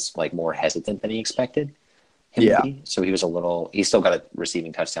conference is like more hesitant than he expected him to be. So he still got a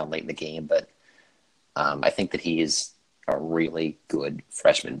receiving touchdown late in the game, but I think that he is a really good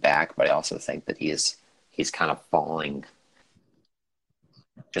freshman back, but I also think that he's kind of falling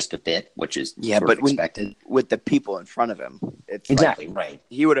just a bit, which is sort of expected. With the people in front of him, it's exactly like, right.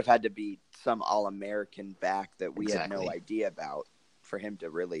 He would have had to be some All-American back that we had no idea about for him to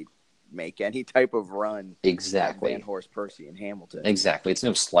really make any type of run. Exactly. Van Horst, Percy, and Hamilton. Exactly. It's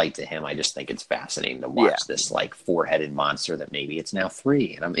no slight to him. I just think it's fascinating to watch this like 4-headed monster that maybe it's now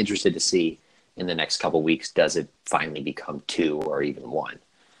 3. And I'm interested to see in the next couple weeks, does it finally become 2 or even 1?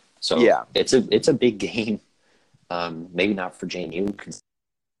 So it's a big game. Maybe not for JMU because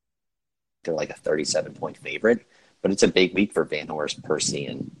they're like a 37-point favorite, but it's a big week for Van Horst, Percy,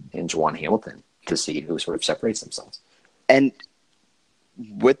 and Juwan Hamilton to see who sort of separates themselves. And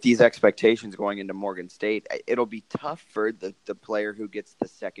with these expectations going into Morgan State, it'll be tough for the player who gets the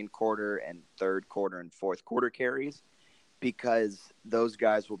second quarter and third quarter and fourth quarter carries, because those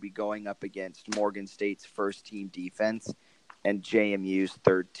guys will be going up against Morgan State's first team defense and JMU's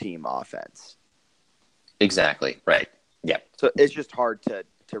third team offense. Exactly. Right. Yeah. So it's just hard to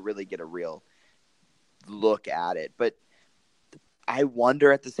really get a real look at it. But I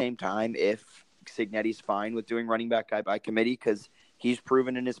wonder at the same time if Signetti's fine with doing running back guy by committee, because he's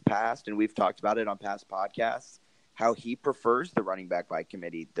proven in his past, and we've talked about it on past podcasts, how he prefers the running back by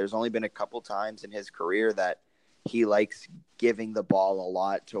committee. There's only been a couple times in his career that he likes giving the ball a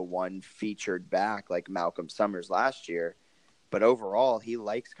lot to one featured back, like Malcolm Summers last year. But overall, he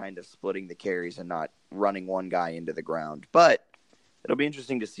likes kind of splitting the carries and not running one guy into the ground. But it'll be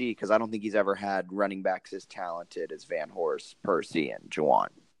interesting to see, because I don't think he's ever had running backs as talented as Van Horst, Percy, and Juwan.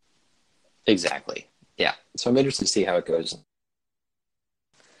 Exactly. Yeah. So I'm interested to see how it goes.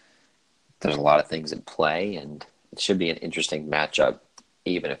 There's a lot of things in play, and it should be an interesting matchup,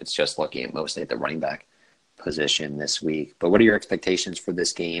 even if it's just looking at mostly at the running back position this week. But what are your expectations for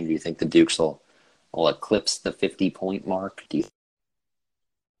this game? Do you think the Dukes will eclipse the 50-point mark? Do you think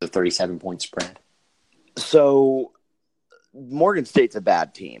the 37-point spread? So Morgan State's a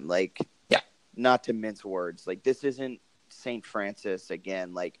bad team. Like, yeah, not to mince words. Like, this isn't St. Francis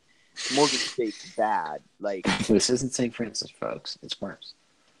again. Like, Morgan State's bad. Like, this isn't St. Francis, folks. It's worse.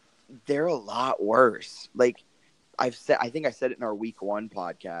 They're a lot worse. Like, I think I said it in our week 1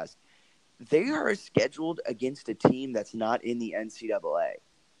 podcast. They are scheduled against a team that's not in the NCAA.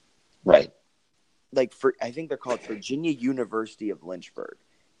 Right. Like, I think they're called Virginia University of Lynchburg.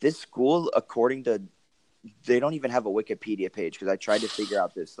 This school, according to, they don't even have a Wikipedia page because I tried to figure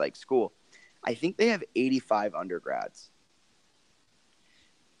out this school. I think they have 85 undergrads.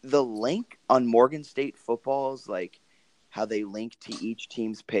 The link on Morgan State football is how they link to each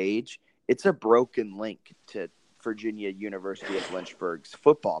team's page. It's a broken link to Virginia University of Lynchburg's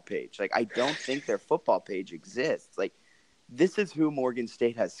football page. I don't think their football page exists. This is who Morgan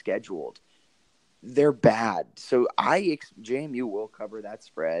State has scheduled. They're bad. So JMU will cover that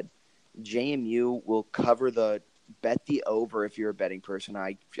spread. JMU will cover bet the over if you're a betting person.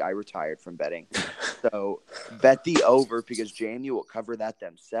 I retired from betting. So bet the over because JMU will cover that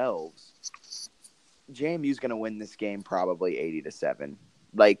themselves. JMU's going to win this game probably 80-7.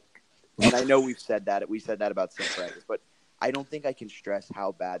 And I know we've said that. We said that about St. Francis, but I don't think I can stress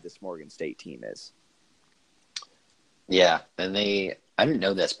how bad this Morgan State team is. Yeah, and I didn't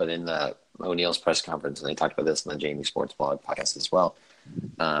know this, but in the O'Neill's press conference, and they talked about this in the JMU Sports Blog podcast as well.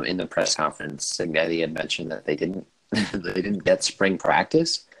 In the press conference, Signetti had mentioned that they didn't get spring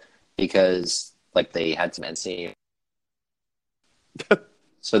practice because they had some NCAA,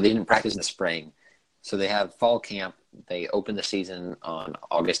 so they didn't practice in the spring. So they have fall camp. They opened the season on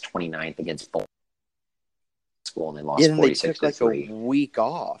August 29th against Bowl School, and they lost 46-3. They took a week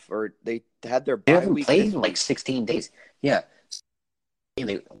off, or they had their They bye haven't week played in 16 days. Yeah,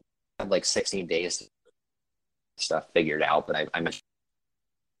 they had 16 days to stuff figured out. But I mentioned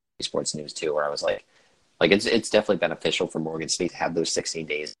sports news too, where I was it's definitely beneficial for Morgan State to have those 16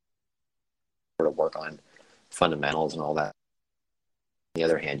 days to work on fundamentals and all that. On the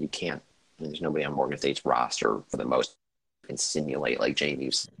other hand, you can't. There's nobody on Morgan State's roster for the most can simulate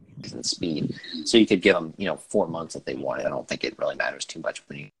JMU's speed. So you could give them 4 months if they wanted. I don't think it really matters too much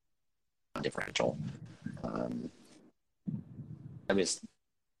when you differential. I mean, it's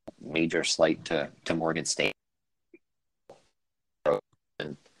major slight to Morgan State.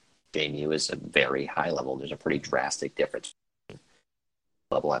 And JMU is a very high level. There's a pretty drastic difference between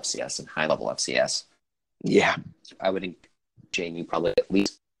level FCS and high level FCS. Yeah. I would think JMU probably at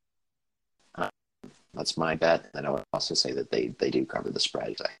least. That's my bet. And I would also say that they do cover the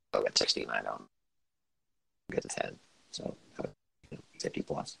spread. I go at 69 on get to 10. So 50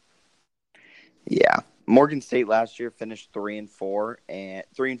 plus. Yeah. Morgan State last year finished 3-4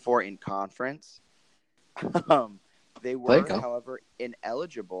 in conference. They were, however,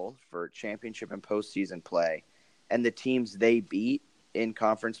 ineligible for championship and postseason play. And the teams they beat in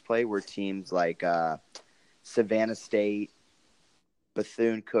conference play were teams like Savannah State,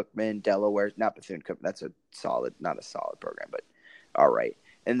 Bethune-Cookman, Delaware. Not Bethune-Cookman. That's not a solid program, but all right.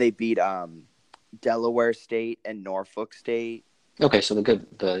 And they beat Delaware State and Norfolk State. Okay, so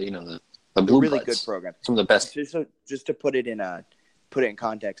the Blue really Bloods, good program. Some of the best. Just to put it in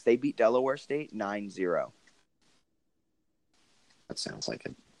context, they beat Delaware State 9-0. That sounds like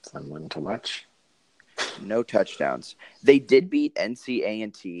a fun one to watch. No touchdowns. They did beat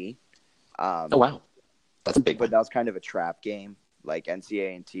NC-A&T. Oh wow, that's a big one. But that was kind of a trap game.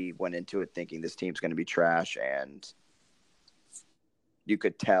 NC-A&T went into it thinking this team's going to be trash, and you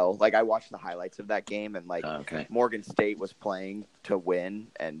could tell. I watched the highlights of that game, and Morgan State was playing to win,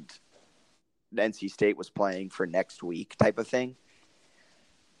 and NC State was playing for next week type of thing.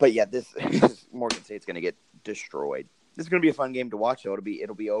 But yeah, this Morgan State's going to get destroyed. This is going to be a fun game to watch, though.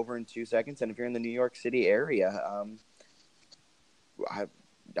 It'll be over in 2 seconds, and if you're in the New York City area,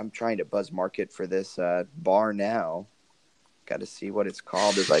 I'm trying to buzz market for this bar now. Got to see what it's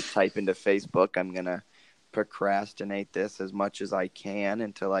called as I type into Facebook. I'm going to procrastinate this as much as I can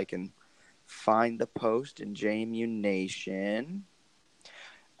until I can find the post in JMU Nation.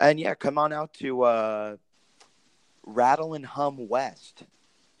 And yeah, come on out to Rattle and Hum West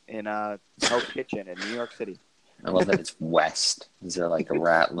in Hell's Kitchen in New York City. I love that it's West. Is there a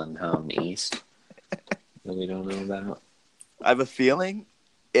Rattle and Hum East that we don't know about? I have a feeling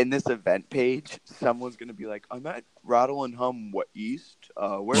in this event page, someone's going to be like, I'm at Rattle and Hum East.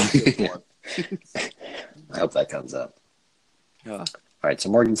 Where's this one? I hope that comes up. Yeah. All right, so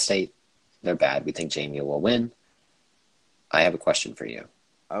Morgan State, they're bad. We think JMU will win. I have a question for you.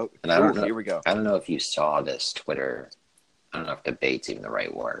 Oh, And I don't know. here we go. I don't know if you saw this Twitter. I don't know if debate's even the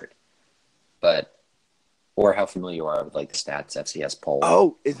right word, but or how familiar you are with like the Stats FCS poll.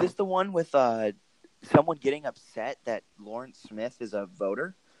 Oh, is this the one with someone getting upset that Lawrence Smith is a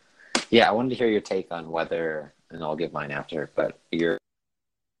voter? Yeah, I wanted to hear your take on whether, and I'll give mine after, but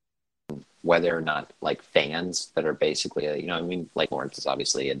whether or not like fans that are basically, I mean, like Lawrence is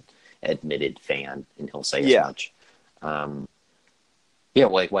obviously an admitted fan, and he'll say as much.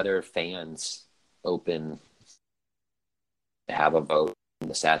 Like whether fans open to have a vote in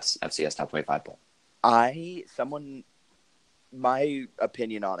the Stats FCS Top 25 poll. My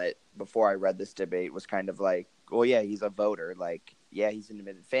opinion on it before I read this debate was kind of like, well, yeah, he's a voter. Like, yeah, he's an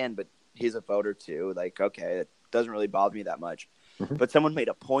admitted fan, but he's a voter too. Like, okay, it doesn't really bother me that much. Mm-hmm. But someone made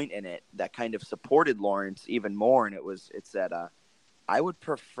a point in it that kind of supported Lawrence even more, and it said, I would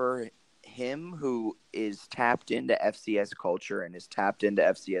prefer him who is tapped into FCS culture and is tapped into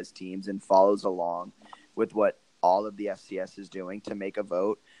FCS teams and follows along with what all of the FCS is doing to make a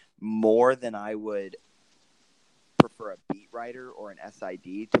vote more than I would prefer a beat writer or an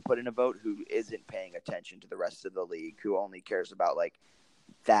SID to put in a vote who isn't paying attention to the rest of the league, who only cares about like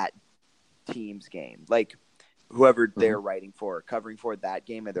that team's game, like whoever they're writing for, covering for that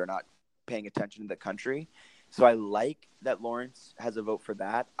game, and they're not paying attention to the country. So I like that Lawrence has a vote for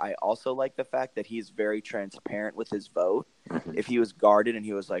that. I also like the fact that he's very transparent with his vote. Mm-hmm. If he was guarded and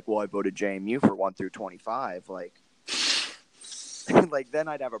he was like, well, I voted JMU for 1 through 25, like then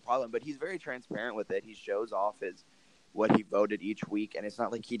I'd have a problem. But he's very transparent with it. He shows off what he voted each week, and it's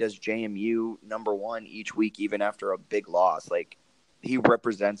not like he does JMU number 1 each week, even after a big loss. Like he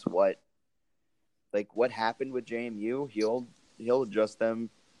represents what happened with JMU. He'll adjust them.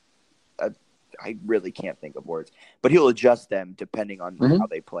 I really can't think of words, but he'll adjust them depending on how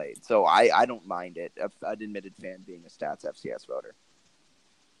they played. So I don't mind it. An admitted fan being a Stats FCS voter.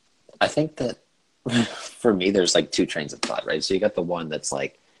 I think that for me, there's like two trains of thought, right? So you got the one that's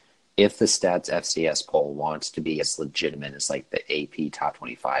like, if the Stats FCS poll wants to be as legitimate as like the AP Top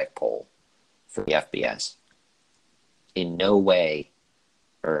 25 poll for the FBS, in no way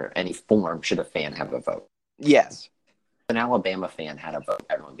or any form should a fan have a vote. Yes. If an Alabama fan had a vote,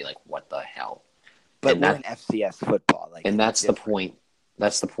 everyone would be like, what the hell? But we're in FCS football. And that's the point.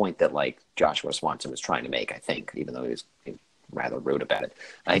 That's the point that like Joshua Swanson was trying to make, I think, even though he was rather rude about it.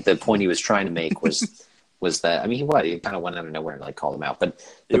 I think the point he was trying to make was that, I mean, he kind of went out of nowhere and like called him out. But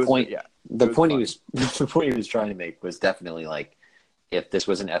the point he was trying to make was definitely like, if this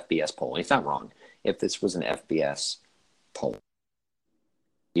was an FBS poll, and he's not wrong, if this was an FBS poll,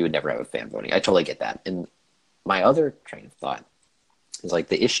 you would never have a fan voting. I totally get that. And my other train of thought is like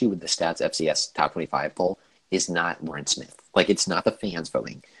the issue with the Stats FCS Top 25 poll is not Lawrence Smith. Like it's not the fans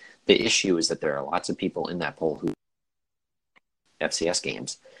voting. The issue is that there are lots of people in that poll who FCS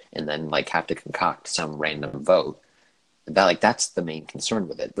games and then like have to concoct some random vote. That's the main concern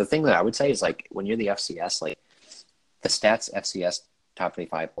with it. The thing that I would say is like when you're the FCS, like the Stats FCS Top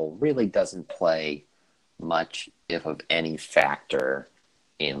 25 poll really doesn't play much, if of any factor,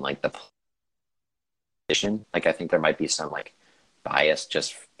 in like the position. Like I think there might be some like bias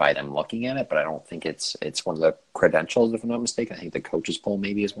just by them looking at it, but I don't think it's one of the credentials, if I'm not mistaken. I think the coaches poll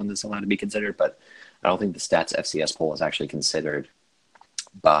maybe is one that's allowed to be considered, but I don't think the Stats FCS poll is actually considered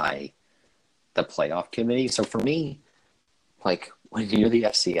by the playoff committee. So for me, like when you're the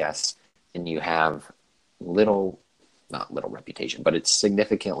FCS and you have not little reputation, but it's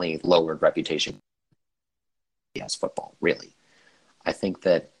significantly lowered reputation as football, really. I think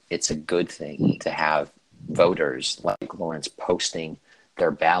that it's a good thing to have voters like Lawrence posting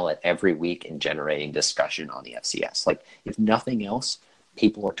their ballot every week and generating discussion on the FCS. Like, if nothing else,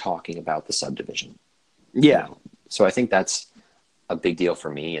 people are talking about the subdivision. Yeah. So I think that's a big deal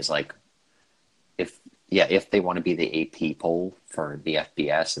for me is like, if they want to be the AP poll for the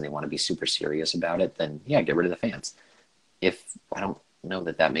FBS and they want to be super serious about it, then yeah, get rid of the fans. If I don't know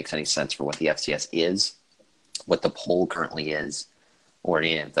that makes any sense for what the FCS is, what the poll currently is, or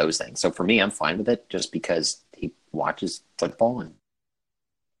any of those things. So for me, I'm fine with it just because he watches football and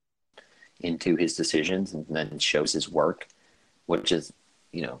into his decisions and then shows his work, which is,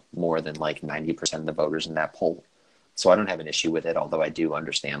 more than like 90% of the voters in that poll. So I don't have an issue with it, although I do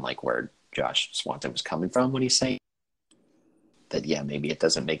understand like where Josh Swanson was coming from when he's saying that, yeah, maybe it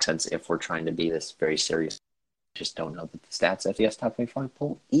doesn't make sense if we're trying to be this very serious. Just don't know that the Stats FCS Top 25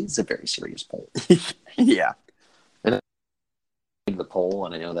 poll is a very serious poll. Yeah. And the poll,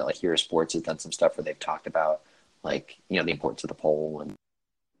 and I know that like Hero Sports has done some stuff where they've talked about like, the importance of the poll and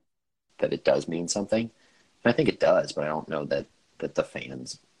that it does mean something. And I think it does, but I don't know that the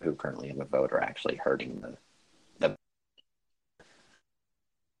fans who currently have a vote are actually hurting the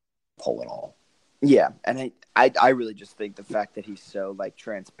poll at all. Yeah, and I really just think the fact that he's so like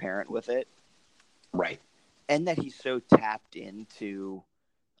transparent with it, Right. and that he's so tapped into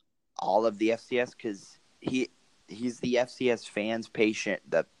all of the FCS, because he's the FCS fans patient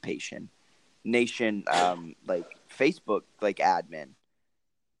nation like Facebook like admin,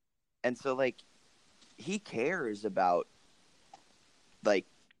 and so like he cares about like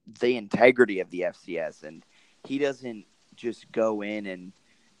the integrity of the FCS, and he doesn't just go in and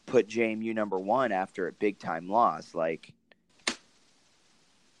put JMU number one after a big time loss. Like,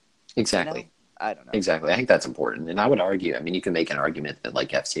 Exactly. I don't know. Exactly. I think that's important. And I would argue, I mean, you can make an argument that like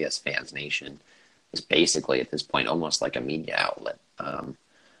FCS Fans Nation is basically at this point almost like a media outlet.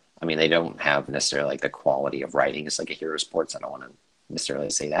 I mean, they don't have necessarily like the quality of writing. It's like a Hero Sports. I don't want to necessarily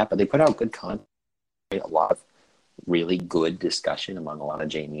say that, but they put out good content, a lot of really good discussion among a lot of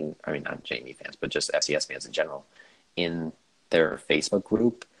JMU, I mean, not JMU fans, but just FCS fans in general in their Facebook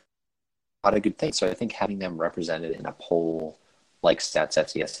group. A lot of good things. So I think having them represented in a poll like Stats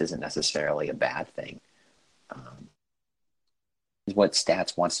FCS isn't necessarily a bad thing. Is what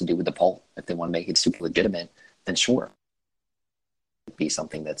Stats wants to do with the poll. If they want to make it super legitimate, then sure. It'd be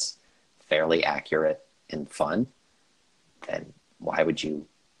something that's fairly accurate and fun, then why would you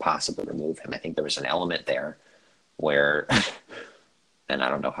possibly remove him? I think there was an element there where, and I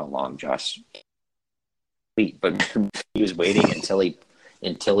don't know how long Josh beat, but he was waiting until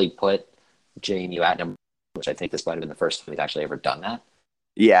he put JMU at number, which I think this might have been the first time he's actually ever done that.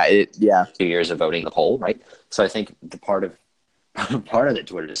 Yeah, 2 years of voting the poll, right? So I think the part of the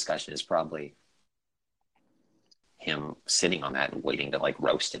Twitter discussion is probably him sitting on that and waiting to like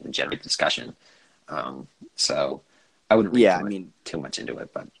roast it and generate discussion. So I wouldn't read too much into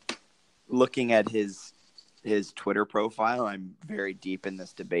it, but looking at his Twitter profile, I'm very deep in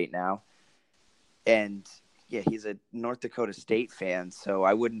this debate now, and yeah, he's a North Dakota State fan, so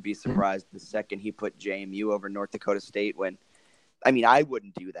I wouldn't be surprised the second he put JMU over North Dakota State. When, I mean, I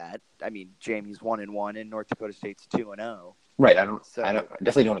wouldn't do that. I mean, JMU's 1-1 and North Dakota State's 2-0. Right. I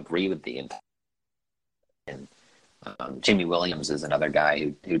definitely don't agree with the intent. And Jamie Williams is another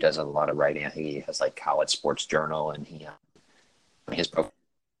guy who does a lot of writing. I think he has like College Sports Journal, and his profile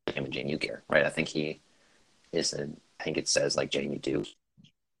him in JMU gear, right? I think he is I think it says like JMU do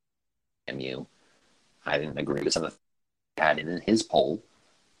JMU. I didn't agree with some of the had in his poll,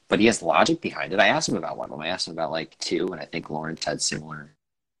 but he has logic behind it. I asked him about one of them. I asked him about like two, and I think Lawrence had similar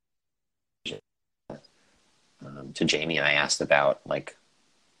to Jamie. And I asked about like,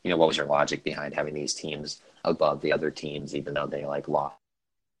 what was your logic behind having these teams above the other teams, even though they like lost?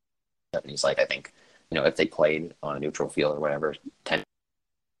 And he's like, I think, if they played on a neutral field or whatever,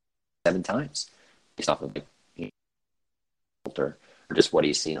 7 times, based off of or just what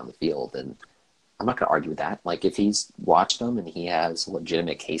he's seen on the field. And I'm not going to argue with that. Like, if he's watched them and he has a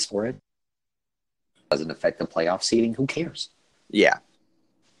legitimate case for it, doesn't affect the playoff seeding, who cares? Yeah.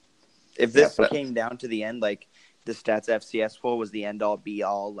 If this came down to the end, like the Stats FCS poll was the end all be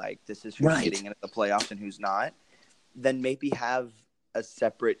all, like this is who's getting into the playoffs and who's not, then maybe have a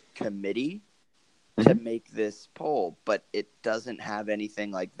separate committee to make this poll. But it doesn't have anything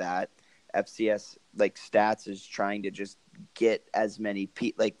like that. FCS, like Stats, is trying to just get as many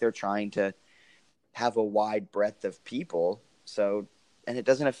people, like they're trying to have a wide breadth of people, so, and it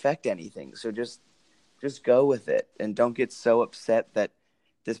doesn't affect anything, so just go with it and don't get so upset that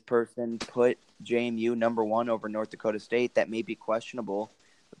this person put JMU number one over North Dakota State. That may be questionable,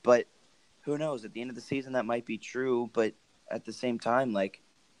 but who knows, at the end of the season that might be true. But at the same time, like,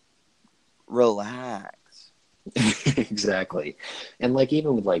 relax. Exactly. And like,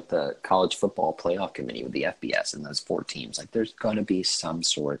 even with like the college football playoff committee with the FBS and those 4 teams, like there's going to be some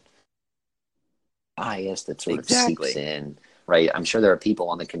sort bias that sort of seeps in, right? I'm sure there are people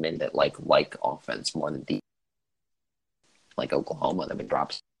on the committee that like offense more than defense, like Oklahoma, that would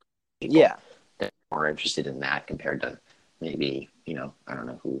drop people that are more interested in that compared to maybe, I don't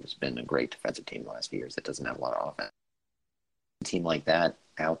know who's been a great defensive team the last few years that doesn't have a lot of offense. A team like that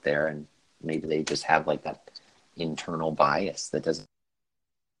out there, and maybe they just have like that internal bias that doesn't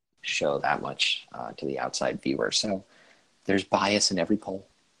show that much to the outside viewer. So there's bias in every poll,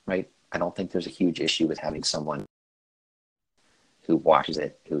 right? I don't think there's a huge issue with having someone who watches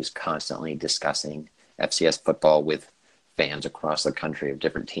it, who's constantly discussing FCS football with fans across the country of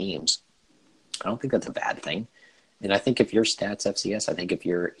different teams. I don't think that's a bad thing. And I think if you're Stats FCS, I think if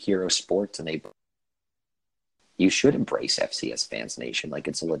you're Hero Sports, and you should embrace FCS Fans Nation. Like,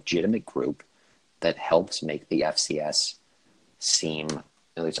 it's a legitimate group that helps make the FCS seem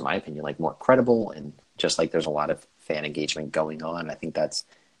at least in my opinion, like more credible, and just like there's a lot of fan engagement going on. I think that's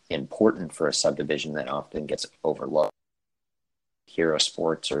important for a subdivision that often gets overlooked. Hero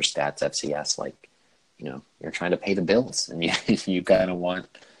Sports or Stats FCS, like, you know, you're trying to pay the bills, and you kind of want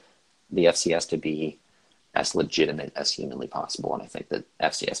the FCS to be as legitimate as humanly possible. And I think that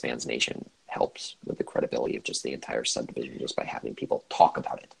FCS Fans Nation helps with the credibility of just the entire subdivision just by having people talk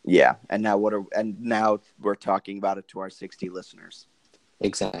about it. Yeah, and now we're talking about it to our 60 listeners.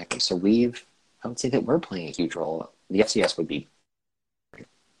 Exactly. So I would say that we're playing a huge role. The FCS would be.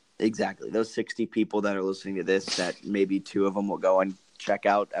 Exactly. Those 60 people that are listening to this, that maybe 2 of them will go and check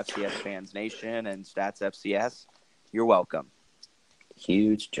out FCS Fans Nation and Stats FCS. You're welcome.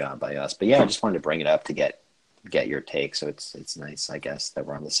 Huge job by us. But yeah, I just wanted to bring it up to get your take. So it's nice, I guess, that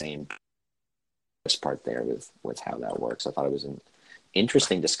we're on the same part there with how that works. I thought it was an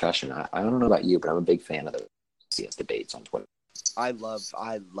interesting discussion. I don't know about you, but I'm a big fan of the FCS debates on Twitter. I love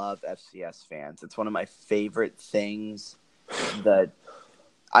FCS fans. It's one of my favorite things. That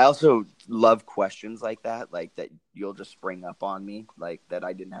I also love questions like that you'll just spring up on me, like that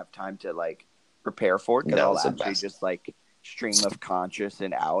I didn't have time to like prepare for, because I'll actually just like stream of conscious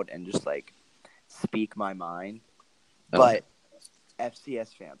and out and just like speak my mind. But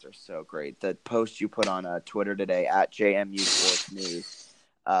FCS fans are so great. The post you put on Twitter today at JMU Sports News.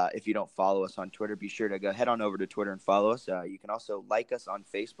 If you don't follow us on Twitter, be sure to go head on over to Twitter and follow us. You can also like us on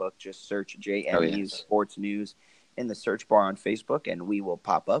Facebook. Just search JMU Sports News in the search bar on Facebook, and we will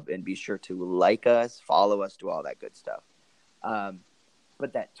pop up. And be sure to like us, follow us, do all that good stuff.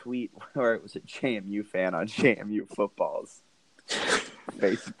 But that tweet where it was a JMU fan on JMU football's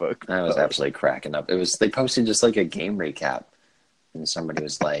Facebook. I was absolutely cracking up. They posted just like a game recap, and somebody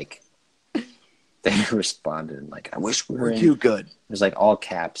was like, they responded like, I wish we were too good. It was like all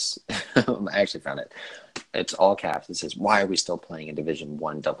caps. I actually found it. It's all caps. It says, why are we still playing in Division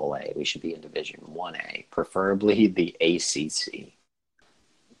 1 AA? We should be in Division 1A, preferably the ACC.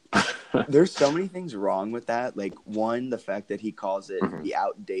 There's so many things wrong with that. Like, one, the fact that he calls it the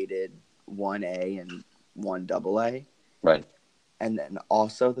outdated 1A and 1 AA. Right. And then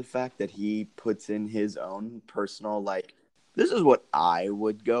also the fact that he puts in his own personal, like, this is what I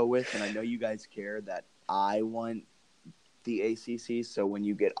would go with. And I know you guys care that I want the ACC. So when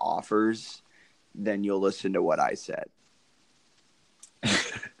you get offers, then you'll listen to what I said.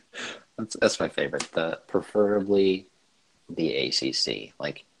 That's my favorite. Preferably the ACC.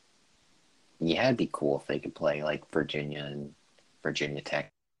 Like, yeah, it'd be cool if they could play like Virginia and Virginia Tech.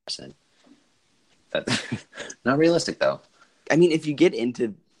 That's not realistic, though. I mean, if you get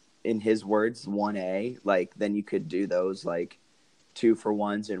into, in his words, 1A, like, then you could do those like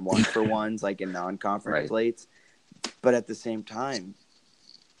 2-for-1s and 1-for-1s, like in non-conference slates. But at the same time,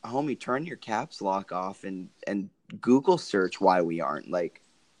 homie, turn your caps lock off and Google search why we aren't. Like,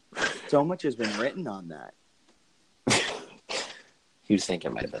 so much has been written on that. You'd think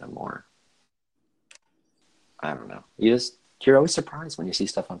it might have been more. I don't know. You're always surprised when you see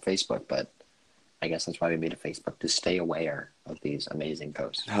stuff on Facebook, but I guess that's why we made a Facebook, to stay aware of these amazing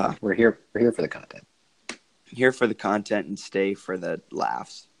posts. We're here for the content. Here for the content and stay for the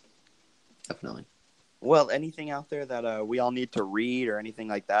laughs. Definitely. Well, anything out there that we all need to read or anything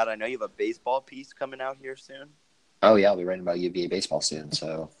like that? I know you have a baseball piece coming out here soon. Oh, yeah, I'll be writing about UVA baseball soon,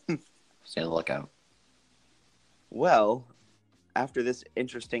 so stay on the lookout. Well, after this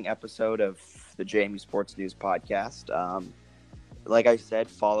interesting episode of the JMU Sports News podcast, like I said,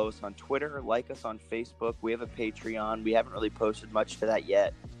 follow us on Twitter, like us on Facebook. We have a Patreon. We haven't really posted much to that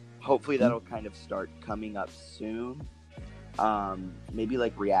yet. Hopefully that'll kind of start coming up soon. Maybe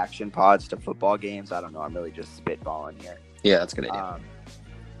like reaction pods to football games. I don't know. I'm really just spitballing here. Yeah, that's a good idea.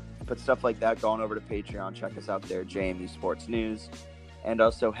 But stuff like that, going over to Patreon, check us out there, JMU Sports News. And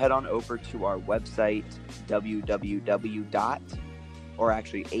also head on over to our website,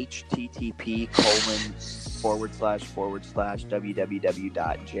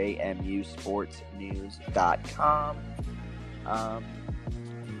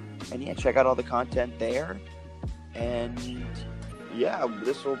 And yeah, check out all the content there. And yeah,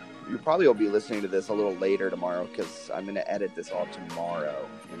 you probably will be listening to this a little later tomorrow, because I'm going to edit this all tomorrow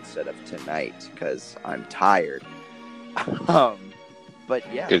instead of tonight because I'm tired. But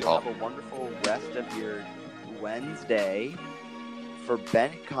yeah, have a wonderful rest of your Wednesday. For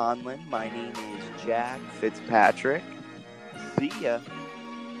Bennett Conlon, my name is Jack Fitzpatrick. See ya.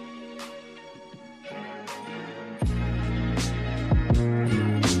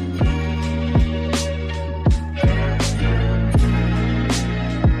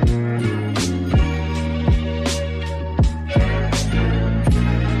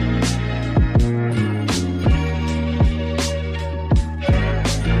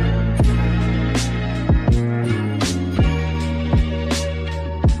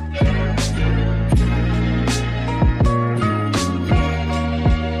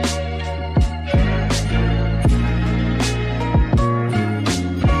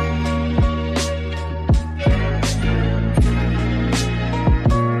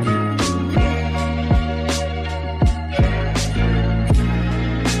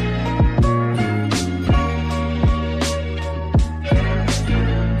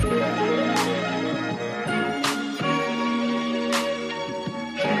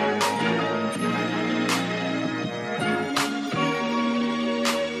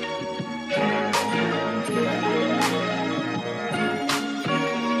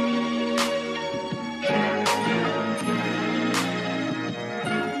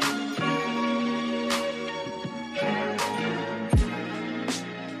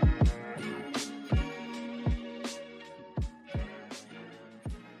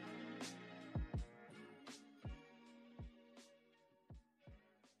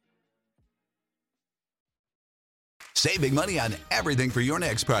 Save big money on everything for your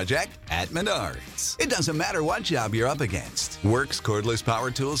next project at Menards. It doesn't matter what job you're up against. Works, cordless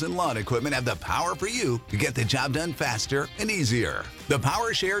power tools, and lawn equipment have the power for you to get the job done faster and easier. The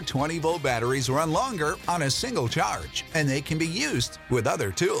PowerShare 20-volt batteries run longer on a single charge, and they can be used with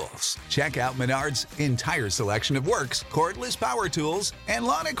other tools. Check out Menards' entire selection of Works, cordless power tools, and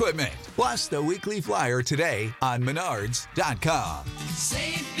lawn equipment. Plus the weekly flyer today on Menards.com.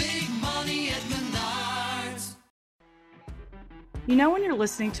 Save big money at Menards. You know when you're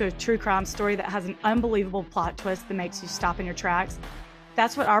listening to a true crime story that has an unbelievable plot twist that makes you stop in your tracks?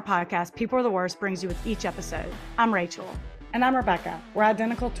 That's what our podcast, People Are the Worst, brings you with each episode. I'm Rachel. And I'm Rebecca. We're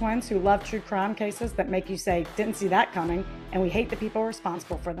identical twins who love true crime cases that make you say, didn't see that coming, and we hate the people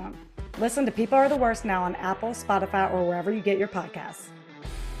responsible for them. Listen to People Are the Worst now on Apple, Spotify, or wherever you get your podcasts.